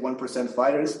crazy 1%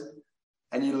 fighters.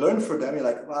 And you learn from them, you're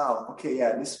like, wow, okay,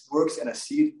 yeah, this works, and I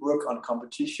see it work on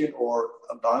competition or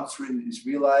a bouncer in his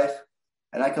real life,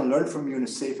 and I can learn from you in a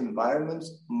safe environment.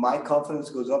 My confidence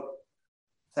goes up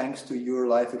thanks to your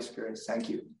life experience. Thank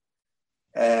you.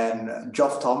 And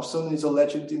Geoff Thompson is a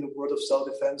legend in the world of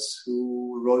self-defense,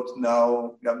 who wrote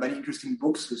now many interesting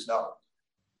books, who's now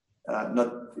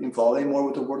not involved anymore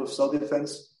with the world of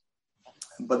self-defense.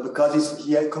 But because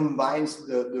he combines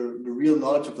the real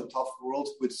knowledge of the tough world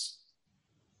with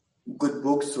good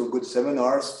books or good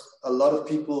seminars, a lot of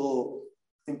people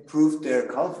improve their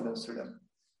confidence through them.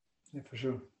 Yeah, for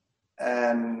sure.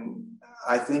 And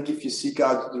I think if you seek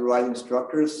out the right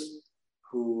instructors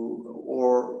who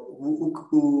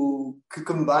could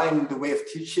combine the way of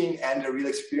teaching and the real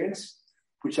experience,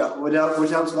 which I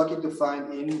was lucky to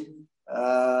find in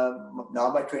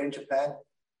now my training in Japan,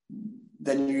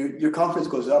 then your confidence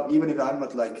goes up, even if I'm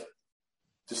not like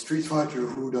the street fighter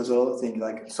who does a lot of things.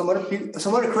 Like some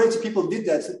other crazy people did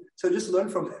that, so just learn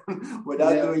from them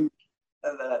without doing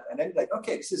that. And then like,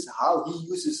 okay, this is how he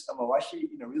uses a mawashi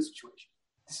in a real situation.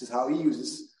 This is how he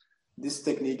uses this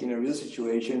technique in a real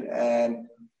situation. And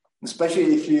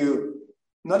especially if you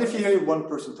hear one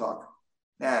person talk,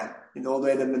 in all the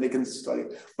way, then they can study.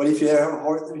 But if you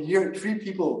hear three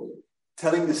people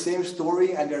telling the same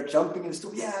story and they're jumping in the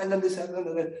story, and then this happened,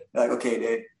 and then like,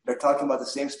 okay, they're talking about the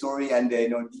same story and they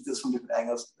know details from different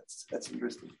angles. That's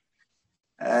interesting.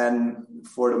 And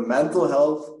for the mental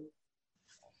health,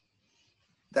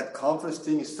 that confidence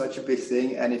thing is such a big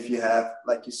thing. And if you have,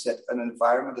 like you said, an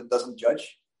environment that doesn't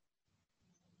judge,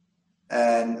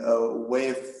 and a way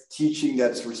of teaching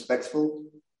that's respectful.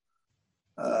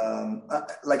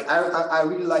 I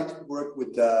really like to work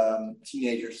with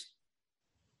teenagers.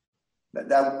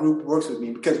 That group works with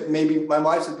me, because maybe my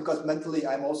wife said because mentally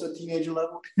I'm also teenager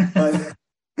level. But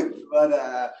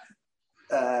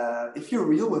if you're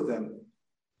real with them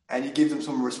and you give them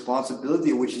some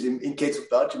responsibility, which is in case of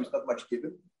Belgium, it's not much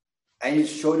given, and you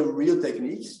show them real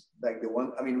techniques, like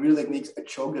real techniques, a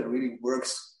choke that really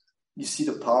works. You see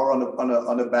the power on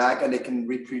the back, and they can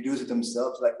reproduce it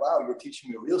themselves. Like, wow, you're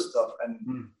teaching me real stuff,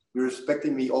 and you're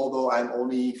respecting me, although I'm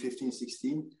only 15,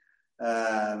 16.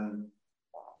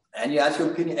 And you ask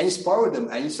your opinion, and you spar with them,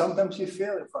 and sometimes you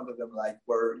fail in front of them, like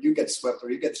where you get swept or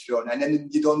you get thrown, and then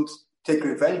you don't take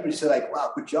revenge, but you say like,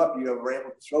 wow, good job, you were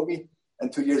able to throw me,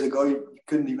 and 2 years ago you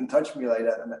couldn't even touch me like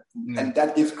that, and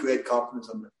that gives great confidence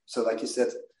on them. So like you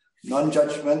said,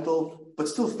 non-judgmental, but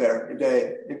still fair.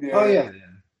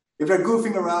 If they're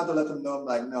goofing around, I let them know. I'm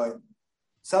like, no.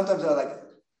 Sometimes I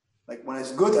like when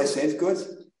it's good, I say it's good,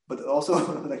 but also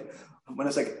like when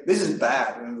it's like, this is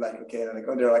bad, and I'm like, okay, and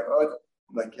they're like, oh,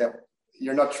 like, yeah,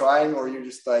 you're not trying, or you're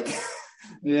just like.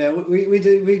 Yeah,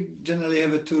 we generally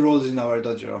have two rules in our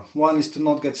dojo. One is to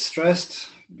not get stressed,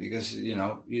 because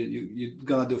you're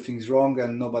gonna do things wrong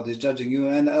and nobody's judging you.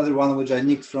 And the other one, which I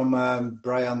nicked from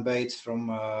Brian Bates from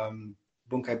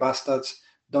Bunkai Bastards,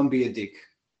 don't be a dick.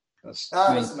 That's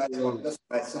nice.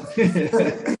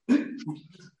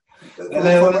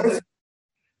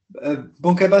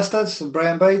 Bunker Bastards,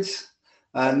 Brian Bates,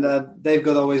 and they've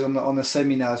got always on the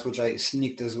seminars, which I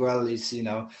sneaked as well. Is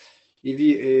if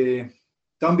you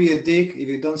don't be a dick. If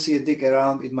you don't see a dick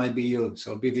around, it might be you.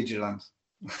 So be vigilant.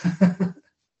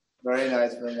 Very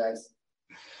nice, very nice.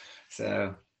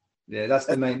 So yeah, that's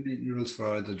the main rules for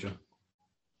our dojo.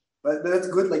 But that's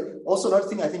good. Like also another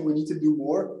thing I think we need to do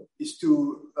more is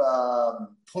to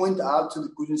point out to the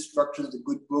good instructors, the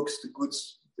good books, the good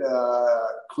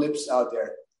clips out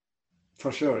there.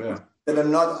 For sure, yeah. That are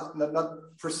not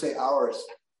per se ours.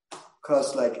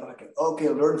 Because okay,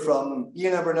 learn from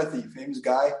Ian Abernethy, famous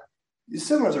guy. His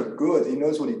seminars are good. He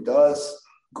knows what he does.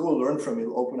 Go learn from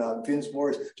him. Open up. Vince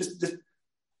Morris. Just.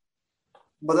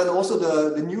 But then also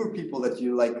the newer people that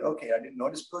you like. Okay, I didn't know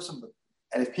this person,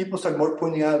 and if people start more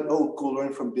pointing out, oh, go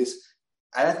learn from this.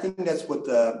 And I think that's what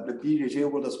the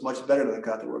BJJ world does much better than the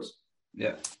karate world.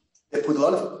 Yeah. They put a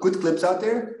lot of good clips out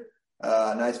there,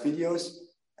 nice videos,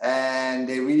 and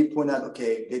they really point out,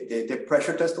 okay, they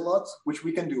pressure test a lot, which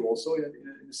we can do also in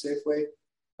a safe way,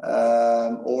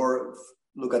 or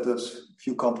look at those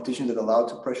few competitions that allow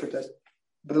to pressure test,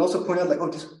 but also point out like, oh,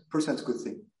 this person has a good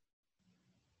thing,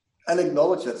 and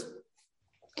acknowledge it.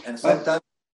 And sometimes,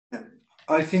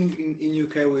 I think in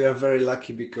UK we are very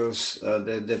lucky because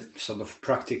the sort of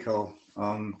practical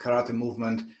karate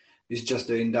movement is just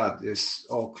doing that. It's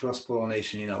all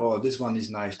cross-pollination, oh, this one is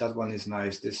nice, that one is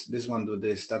nice, this one do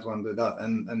this, that one do that,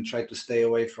 and try to stay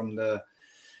away from the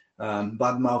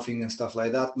bad-mouthing and stuff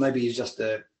like that. Maybe it's just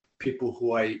the people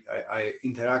who I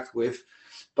interact with,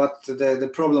 but the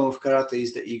problem of karate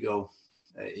is the ego.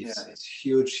 It's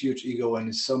huge ego, and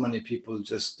it's so many people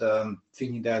just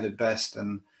thinking they're the best,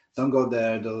 and don't go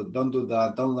there, don't do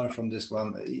that, don't learn from this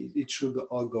one. It should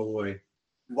all go away.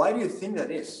 Why do you think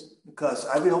that is? Because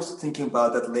I've been also thinking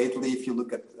about that lately. If you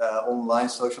look at online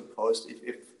social posts,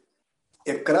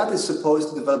 if karate is supposed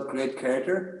to develop great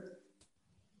character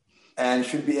and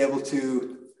should be able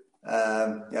to,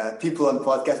 people on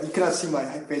podcasts, you cannot see my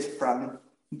face frowning,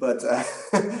 but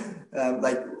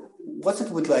like, what's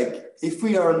it with like, if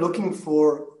we are looking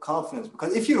for confidence,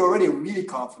 because if you're already really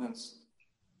confident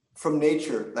from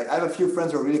nature, like I have a few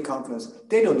friends who are really confident,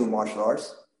 they don't do martial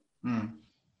arts.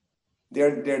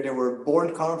 They were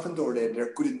born confident, or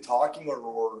they're good in talking, or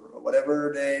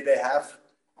whatever they have.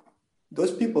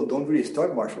 Those people don't really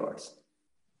start martial arts.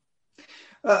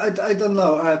 I don't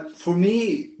know. For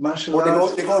me, martial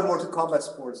arts. They go more to combat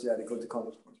sports. Yeah, they go to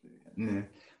combat sports. Yeah.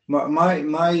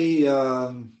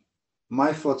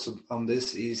 My thoughts on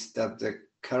this is that the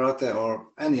karate or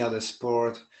any other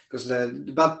sport, because the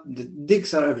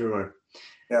dicks are everywhere.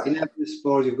 Yeah. In every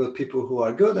sport, you've got people who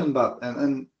are good and bad,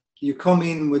 and you come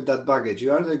in with that baggage.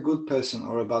 You are a good person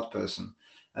or a bad person.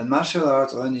 And martial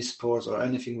arts or any sport or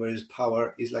anything where there's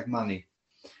power is like money.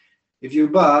 If you're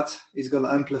bad, it's going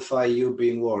to amplify you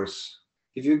being worse.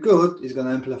 If you're good, it's going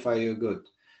to amplify you good.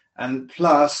 And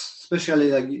plus,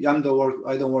 especially like I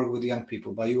don't work with young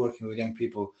people, but you're working with young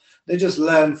people. They just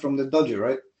learn from the dojo,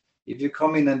 right? If you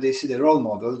come in and they see the role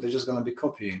model, they're just going to be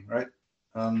copying, right?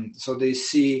 So they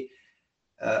see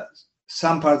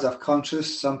some parts are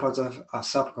conscious, some parts are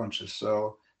subconscious.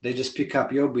 So they just pick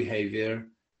up your behavior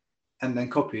and then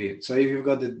copy it. So if you've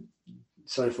got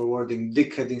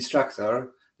dickhead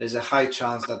instructor, there's a high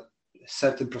chance that a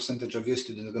certain percentage of your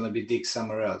students are going to be dicks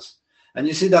somewhere else. And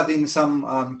you see that in some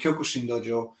Kyokushin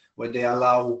dojo, where they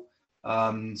allow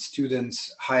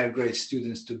students, higher grade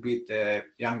students, to beat the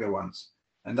younger ones.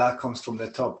 And that comes from the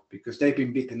top because they've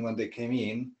been beaten when they came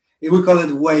in. We call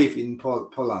it wave in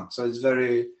Poland. So it's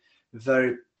very,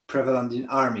 very prevalent in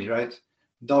army, right?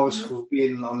 Those who've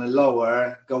been on a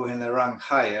lower, go in a rank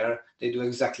higher, they do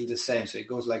exactly the same. So it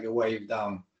goes like a wave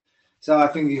down. So I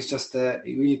think it's just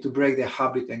we need to break the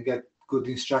habit and get good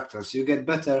instructors. You get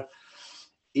better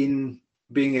in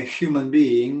being a human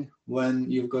being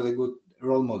when you've got a good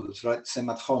role models, right? Same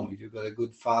at home. If you've got a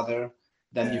good father,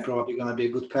 then you're probably going to be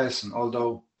a good person,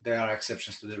 although there are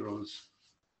exceptions to the rules.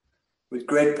 With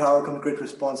great power comes great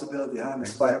responsibility. I'm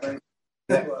inspiring.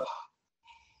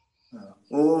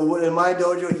 Well, in my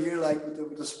dojo here, like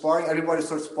with the sparring, everybody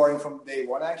starts sparring from day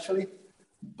one, actually.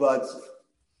 But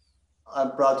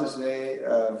I'm proud to say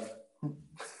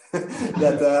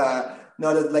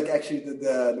that like actually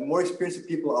the more experienced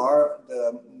people are,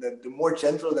 the more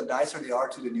gentle, the nicer they are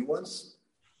to the new ones.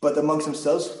 But amongst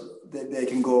themselves, they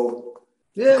can go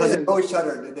because they know each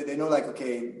other. They know like,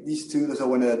 okay, these two. So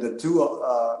when the two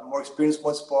more experienced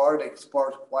ones spar, they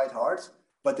spar quite hard.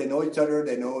 But they know each other.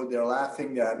 They know they're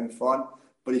laughing. They're having fun.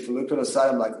 But if you look to the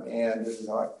side, I'm like, man, this is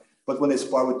hard. But when they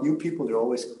spar with new people, they're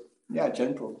always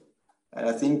gentle. And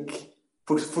I think,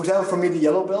 for example, for me, the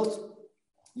yellow belt,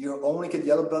 you only get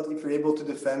yellow belt if you're able to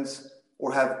defend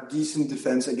or have decent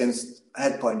defense against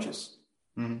head punches.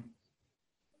 Mm-hmm.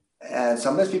 And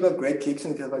sometimes people have great kicks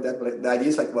and stuff like that, but the idea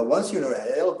is like, well, once you're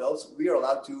yellow belts, we are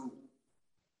allowed to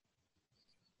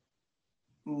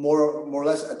more or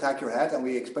less attack your head, and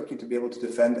we expect you to be able to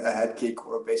defend a head kick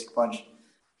or a basic punch.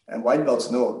 And white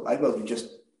belts, no. White belts, you just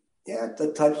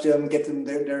touch them, get them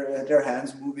their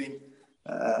hands moving.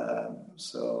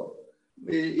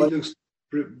 It looks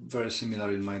very similar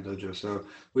in my dojo. So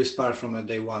we start from a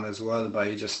day one as well, but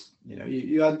you just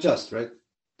you adjust, right?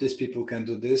 These people can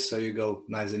do this, so you go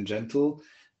nice and gentle.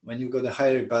 When you got the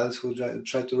higher belts who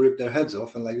try to rip their heads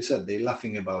off, and like you said, they're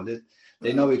laughing about it.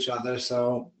 They know each other,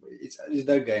 so it's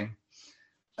their game.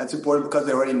 That's important because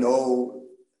they already know.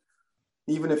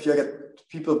 Even if you get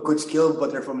people good skill,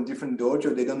 but they're from a different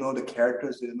dojo, they don't know the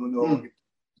characters. They don't know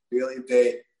really if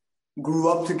they grew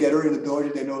up together in the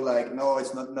dojo. They know like, no,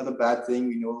 it's not a bad thing.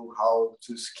 We know how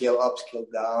to scale up, scale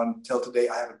down. Till today,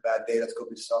 I have a bad day. Let's go a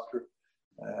bit softer.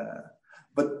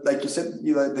 But like you said,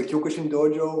 the Kyokushin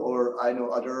dojo, or I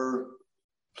know other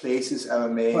places,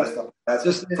 MMA and stuff. That's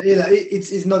just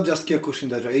it's not just Kyokushin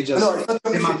dojo. It's just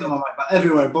but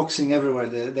everywhere, boxing everywhere.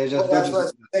 They're just. Well, that's what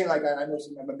I'm saying. Like I know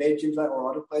some MMA gyms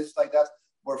or other places like that,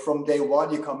 where from day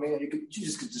one you come in and you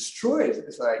just get destroyed.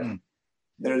 It's like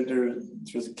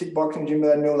there's a kickboxing gym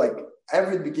that I know. Like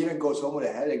every beginner goes home with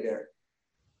a headache there,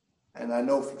 and I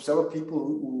know from several people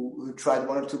who tried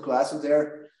 1 or 2 classes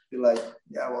there. You're like,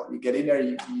 yeah, well, you get in there,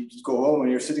 you just go home, and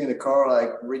you're sitting in the car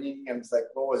like ringing, and it's like,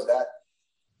 what was that?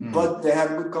 But they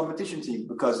have a good competition team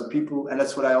because the people, and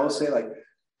that's what I always say, like,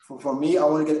 for me, I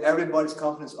want to get everybody's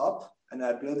confidence up, and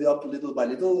I build it up little by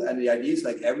little, and the idea is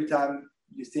like every time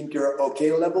you think you're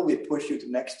okay level, we push you to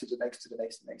the next.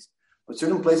 But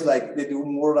certain places, like, they do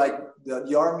more like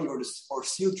the army or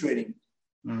SEAL training.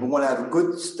 We want to have a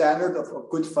good standard of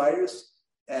good fighters.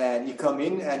 And you come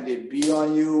in and they beat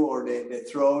on you, or they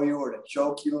throw you, or they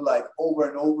choke you like over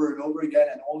and over and over again.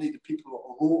 And only the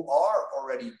people who are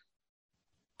already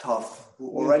tough, who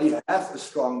already have a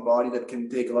strong body that can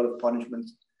take a lot of punishment,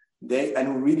 and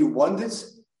who really want it,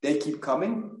 they keep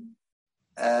coming.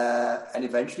 And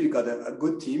eventually you got a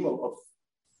good team of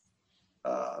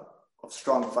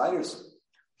strong fighters.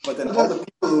 But then all the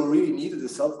people who really needed the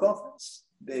self-confidence,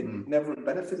 they never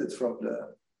benefited from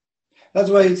the... That's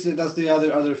why that's the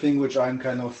other thing which I'm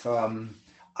kind of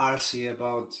arsy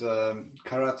about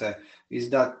karate, is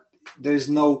that there's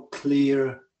no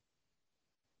clear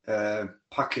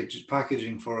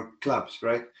packaging for clubs,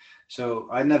 right? So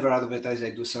I never advertise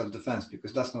I do self-defense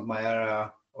because that's not my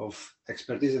area of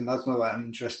expertise, and that's not why I'm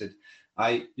interested.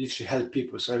 I literally help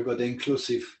people, so I've got the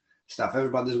inclusive stuff.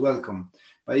 Everybody's welcome.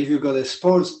 But if you've got a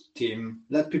sports team,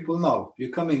 let people know you're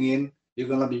coming in, you're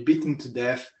gonna be beaten to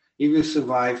death. If you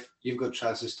survive, you've got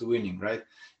chances to winning, right?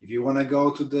 If you want to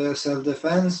go to the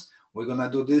self-defense, we're going to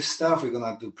do this stuff. We're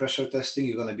going to do pressure testing.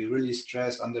 You're going to be really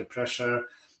stressed, under pressure.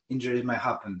 Injury might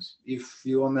happen. If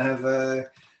you want to have a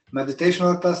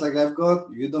meditational class like I've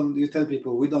got, you tell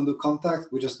people we don't do contact.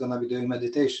 We're just going to be doing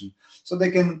meditation. So they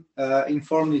can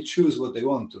informally choose what they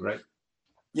want to, right?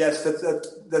 Yes,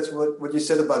 that's what you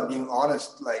said about being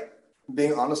honest, like,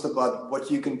 being honest about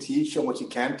what you can teach and what you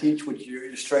can't teach, what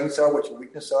your strengths are, what your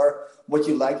weaknesses are, what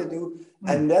you like to do.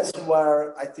 And that's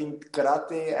where I think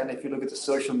karate, and if you look at the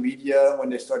social media, when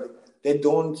they started,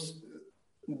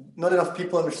 not enough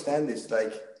people understand this.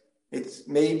 Like, it's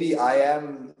maybe I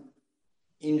am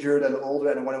injured and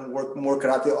older and I want to work more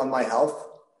karate on my health.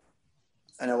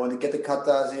 And I want to get the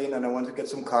katas in, and I want to get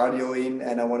some cardio in,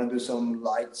 and I want to do some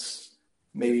lights,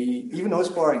 maybe even no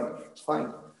sparring. It's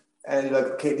fine. And you're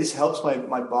like, okay, this helps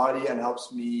my body and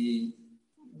helps me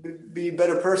be a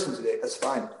better person today. That's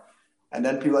fine. And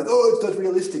then people are like, oh, it's not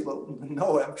realistic. Well,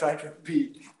 no, I'm trying to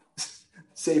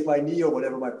save my knee or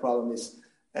whatever my problem is.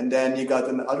 And then you got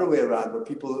the other way around where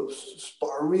people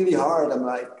spar really hard. I'm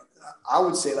like, I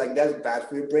would say like, that's bad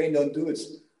for your brain. Don't do it.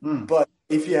 But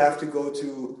if you have to go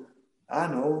to, I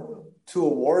don't know, to a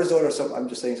war zone or something, I'm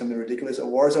just saying something ridiculous, a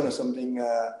war zone or something,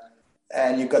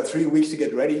 and you've got 3 weeks to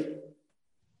get ready.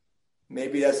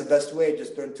 Maybe that's the best way.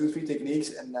 Just learn 2-3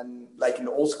 techniques, and then, like in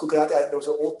the old school karate, there was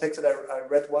an old text that I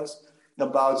read once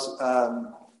about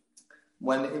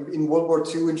when in World War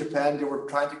II in Japan, they were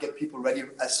trying to get people ready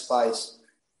as spies,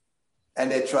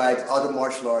 and they tried other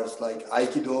martial arts like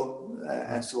Aikido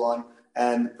and so on.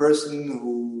 And the person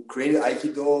who created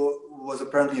Aikido was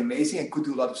apparently amazing and could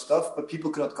do a lot of stuff, but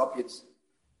people could not copy it.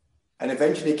 And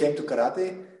eventually, they came to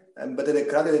karate, but the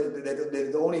karate they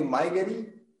did only maigeri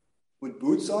with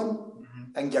boots on.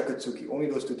 And Gyakutsuki, only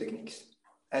those 2 techniques.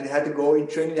 And they had to go in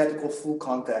training, they had to go full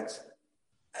contact.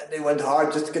 And they went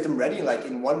hard just to get them ready, like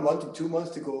in 1 month to 2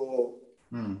 months to go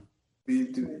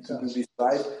be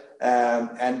tried.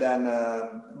 And then,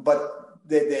 but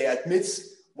they admit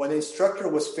when the instructor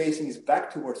was facing his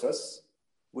back towards us,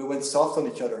 we went soft on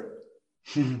each other.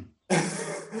 And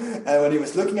when he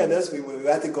was looking at us, we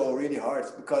had to go really hard,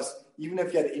 because even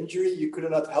if you had an injury, you could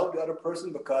not help the other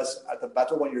person, because at the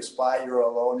battle when you're spy, you're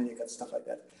alone and you get stuff like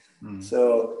that.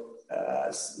 So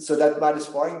that by the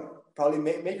sparring probably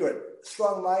make you a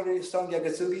strong Maigiri, strong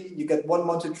Yagatsugi. You get 1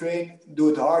 month to train, do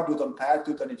it hard, do it on pad,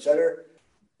 do it on each other.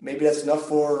 Maybe that's enough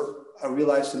for a real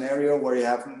life scenario where you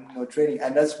have no training.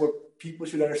 And that's what people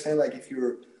should understand. Like if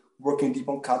you're working deep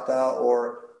on kata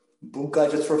or bunkai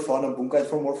just for fun, and bunkai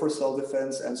for more for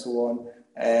self-defense and so on.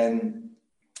 And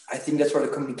I think that's where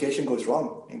the communication goes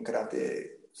wrong in karate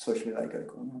social media. Like,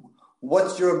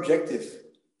 what's your objective?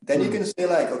 Then you can say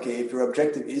like, okay, if your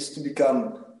objective is to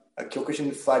become a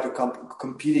Kyokushin fighter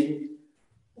competing,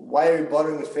 why are you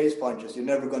bothering with face punches? You're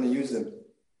never going to use them.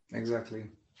 Exactly.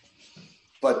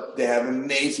 But they have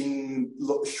amazing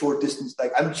short distance.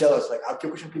 Like I'm jealous, like how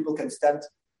Kyokushin people can stand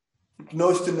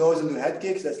nose to nose and do head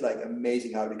kicks. That's like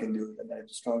amazing how they can do it. And they have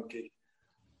a strong kick.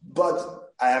 But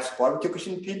I have sparred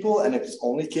Kyokushin people, and if it's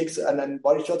only kicks and then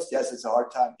body shots, yes, it's a hard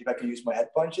time. If I can use my head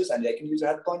punches and they can use their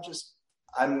head punches,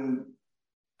 I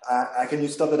can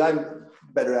use stuff that I'm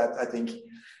better at, I think.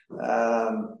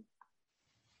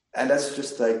 And that's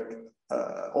just like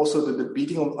also the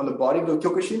beating on the body with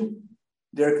Kyokushin.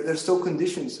 There's still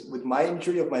conditions with my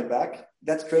injury of my back.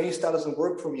 That training style doesn't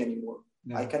work for me anymore.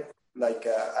 No. I can't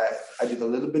I did a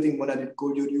little bit when I did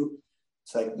Goju-ryu.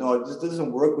 It's like, no, this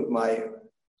doesn't work with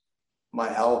my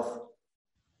health.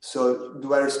 So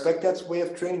do I respect that way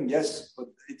of training? Yes, but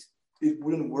it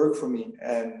wouldn't work for me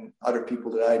and other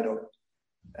people that I know.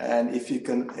 And if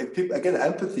people, again,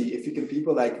 empathy, if you can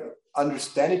people like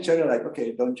understand each other, like,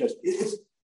 okay, don't just, it's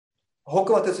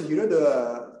Hokawa Tetsuhiro,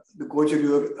 the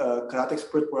Goju-ryu karate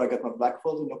expert where I got my black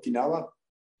belt in Okinawa.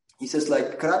 He says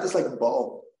like, karate is like a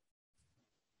ball.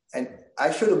 And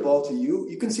I show the ball to you,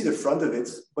 you can see the front of it,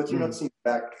 but you're not seeing the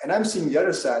back. And I'm seeing the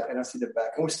other side and I see the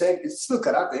back. And we're saying it's still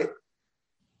karate.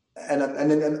 And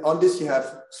then on this you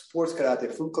have sports karate,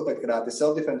 full contact karate,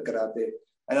 self-defense karate.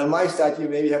 And on my side you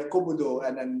maybe have kobudo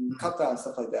and then kata and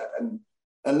stuff like that. And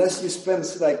unless you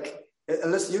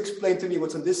explain to me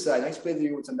what's on this side, I explain to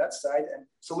you what's on that side, and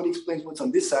somebody explains what's on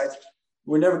this side,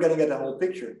 we're never going to get the whole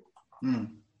picture.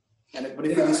 But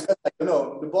if we discuss, like,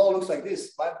 the ball looks like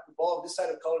this. The ball on this side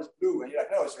of the color is blue. And you're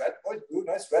like, no, it's red. Oh, it's blue.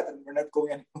 No, it's red. And we're not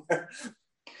going anywhere.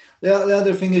 The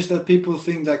other thing is that people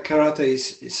think that karate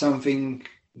is something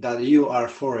that you are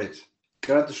for it.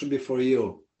 Karate should be for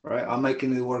you, right? I'm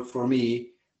making it work for me.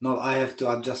 Not I have to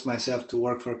adjust myself to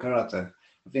work for karate.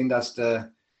 I think that's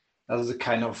the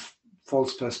kind of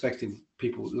false perspective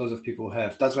lots of people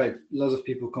have. That's why lots of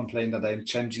people complain that I'm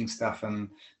changing stuff and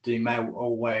doing my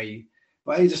own way.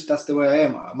 But that's the way I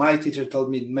am. My teacher told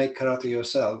me make karate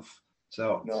yourself,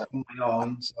 so on my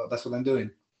own. So that's what I'm doing.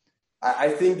 I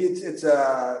think it's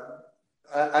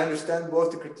I understand both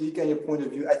the critique and your point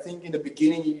of view. I think in the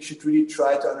beginning you should really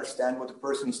try to understand what the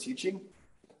person is teaching.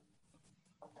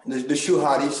 The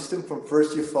Shuhari system, from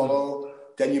first you follow,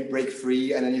 then you break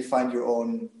free, and then you find your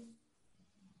own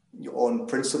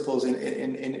principles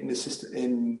in the system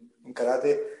in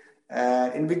karate.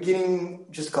 In the beginning,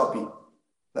 just copy.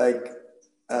 Like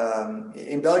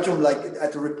in Belgium, like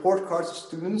at the report cards of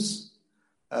students,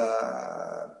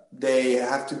 they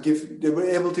were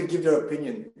able to give their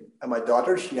opinion. And my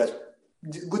daughter, she has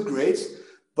good grades,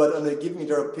 but on the giving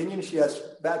their opinion, she has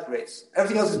bad grades.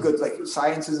 Everything else is good, like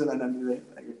sciences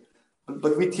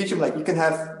but we teach them like you can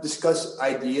discuss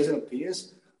ideas and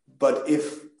opinions. But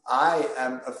if I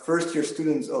am a first year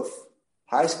student of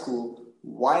high school,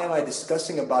 why am I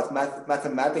discussing about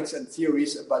mathematics and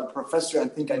theories about a professor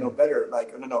and think I know better?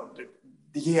 Like, no,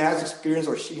 he has experience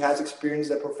or she has experience,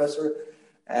 that professor.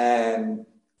 And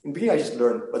in the beginning, I just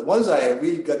learned. But once I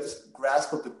really got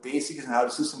grasp of the basics and how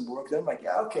the system works, then I'm like,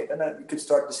 yeah, okay, then we could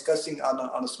start discussing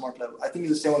on a smart level. I think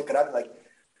it's the same with karate. Like,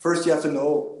 first you have to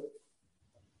know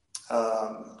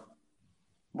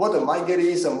what a maigiri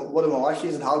is and what a mawashi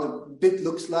is and how the bit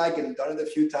looks like, and done it a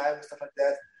few times, stuff like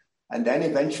that. And then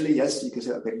eventually, yes, you can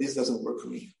say, okay, this doesn't work for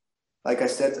me. Like I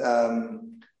said,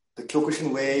 the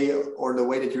Kyokushin way, or the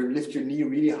way that you lift your knee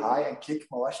really high and kick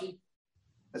mawashi,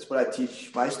 that's what I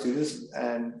teach my students,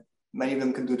 and many of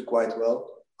them can do it quite well.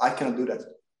 I cannot do that.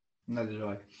 Neither do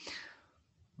I.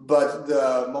 But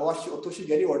the mawashi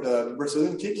otoshigeri, or the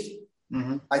Brazilian kick,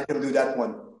 I can do that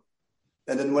one.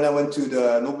 And then when I went to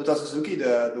the Nobuta Suzuki,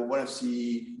 the ONE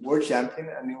FC world champion,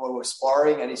 and we were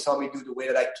sparring, and he saw me do the way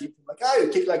that I kicked. I'm like, you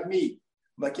kick like me.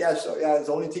 I'm like, yeah, so yeah, it's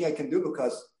the only thing I can do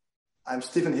because I'm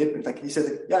stiff and hip. In fact, he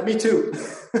said, yeah, me too.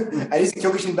 And he's a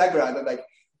Kyokushin background. I'm like,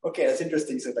 okay, that's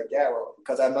interesting. So like, yeah, well,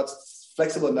 because I'm not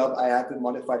flexible enough, I have to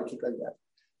modify the kick like that.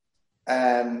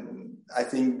 And I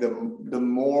think the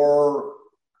more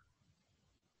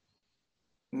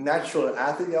natural an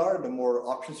athlete you are, the more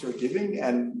options you're giving,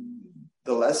 and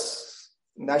the less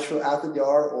natural athlete you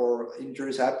are, or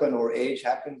injuries happen, or age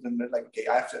happens, and then like, okay,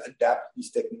 I have to adapt these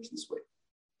techniques this way.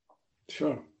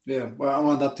 Sure. Yeah. Well, I'm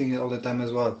adapting it all the time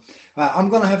as well. I'm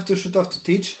gonna have to shoot off to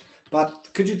teach,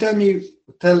 but could you tell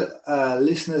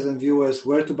listeners and viewers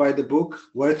where to buy the book,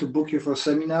 where to book you for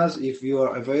seminars if you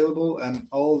are available, and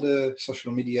all the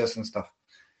social medias and stuff?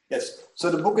 Yes.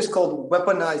 So the book is called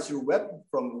Weaponize Your Web,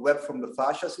 from the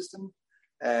fascia system,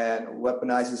 and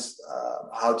Weaponize is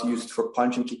how to use it for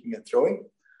punching, kicking, and throwing.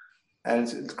 And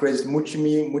it creates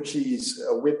Muchi-mi. Muchi is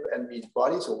a whip and mi is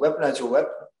body. So Weaponize Your Web,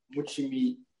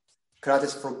 Muchi-mi,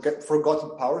 Karate's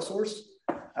forgotten power source.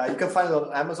 You can find it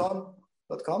on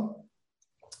Amazon.com.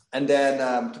 And then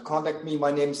to contact me,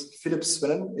 my name is Filip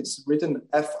Swennen. It's written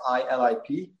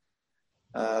F-I-L-I-P.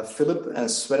 Filip and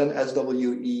Swennen,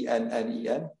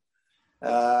 S-W-E-N-N-E-N.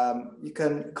 You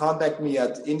can contact me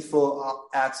at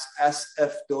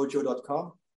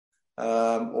info@sfdojo.com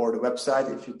or the website.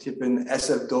 If you type in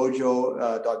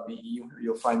sfdojo.be,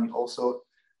 you'll find me also.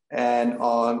 And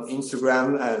on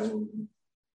Instagram and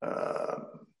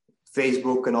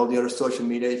Facebook and all the other social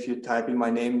media, if you type in my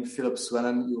name, Filip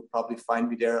Swennen, you'll probably find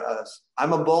me there.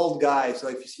 I'm a bald guy, so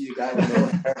if you see a guy with no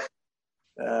hair,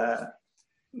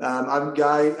 I'm a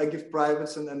guy, I give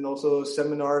privates and also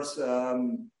seminars.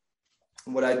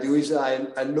 What I do is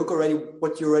I look already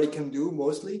what you already can do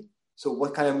mostly. So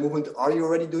what kind of movement are you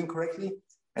already doing correctly?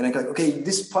 And I go, okay,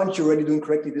 this punch you're already doing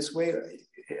correctly this way.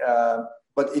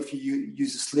 But if you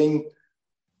use a sling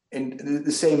in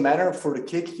the same manner for the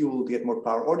kick, you will get more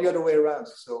power, or the other way around.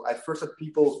 So I first let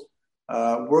people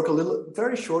work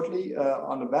very shortly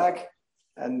on the back,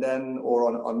 and then or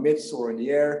on mitts or in the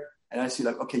air. And I see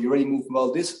like, okay, you already move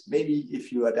well this. Maybe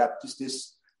if you adapt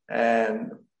this,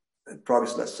 and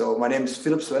progress less. So my name is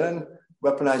Filip Swennen.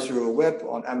 Weaponize Your Web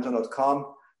on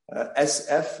Amazon.com.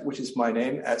 SF, which is my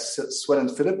name, as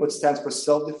Swennen Filip, which stands for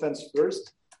self-defense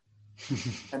first.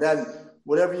 And then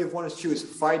whatever you want to choose,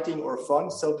 fighting or fun,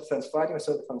 self-defense fighting or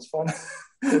self-defense fun,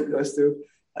 those two,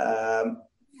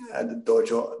 at the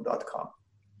dojo.com.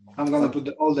 I'm going to put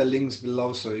all the links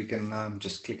below so you can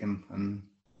just click and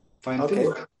find it.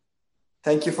 Okay.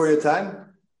 Thank you for your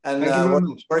time. And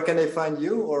where can they find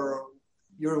you, or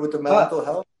you're with the mental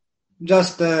health?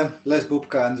 Just Les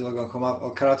Bubka and it'll come up,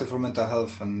 or Karate for Mental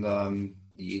Health, and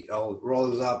it all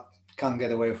rolls up. Can't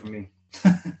get away from me.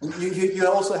 You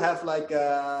also have like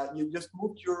you just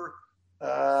moved your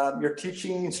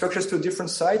teaching instructors to a different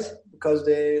site because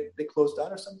they closed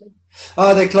down or something?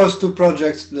 They closed 2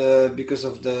 projects because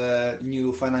of the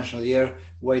new financial year,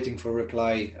 waiting for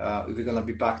reply. If we're going to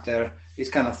be back there,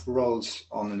 it kind of rolls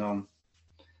on and on.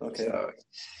 Okay. So,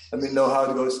 let me know how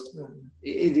it goes.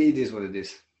 It is what it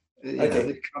is. Okay.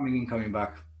 They're coming in, coming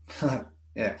back.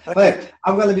 Yeah. Okay. Right.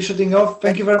 I'm going to be shooting off.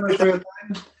 Thank you very much for your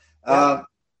time. Yeah.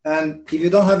 And if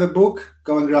you don't have a book,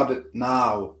 go and grab it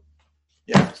now.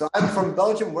 Yeah. So I'm from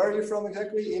Belgium. Where are you from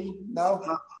exactly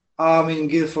now? I'm in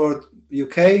Guildford,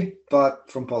 UK, but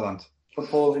from Poland. From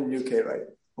Poland, UK, right?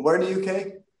 Where in the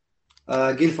UK?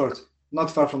 Guildford,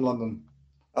 not far from London.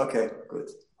 Okay,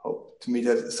 good. Hope to meet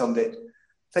you someday.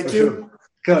 Thank For you.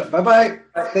 Sure. Good. Bye-bye.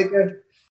 Bye. Take care.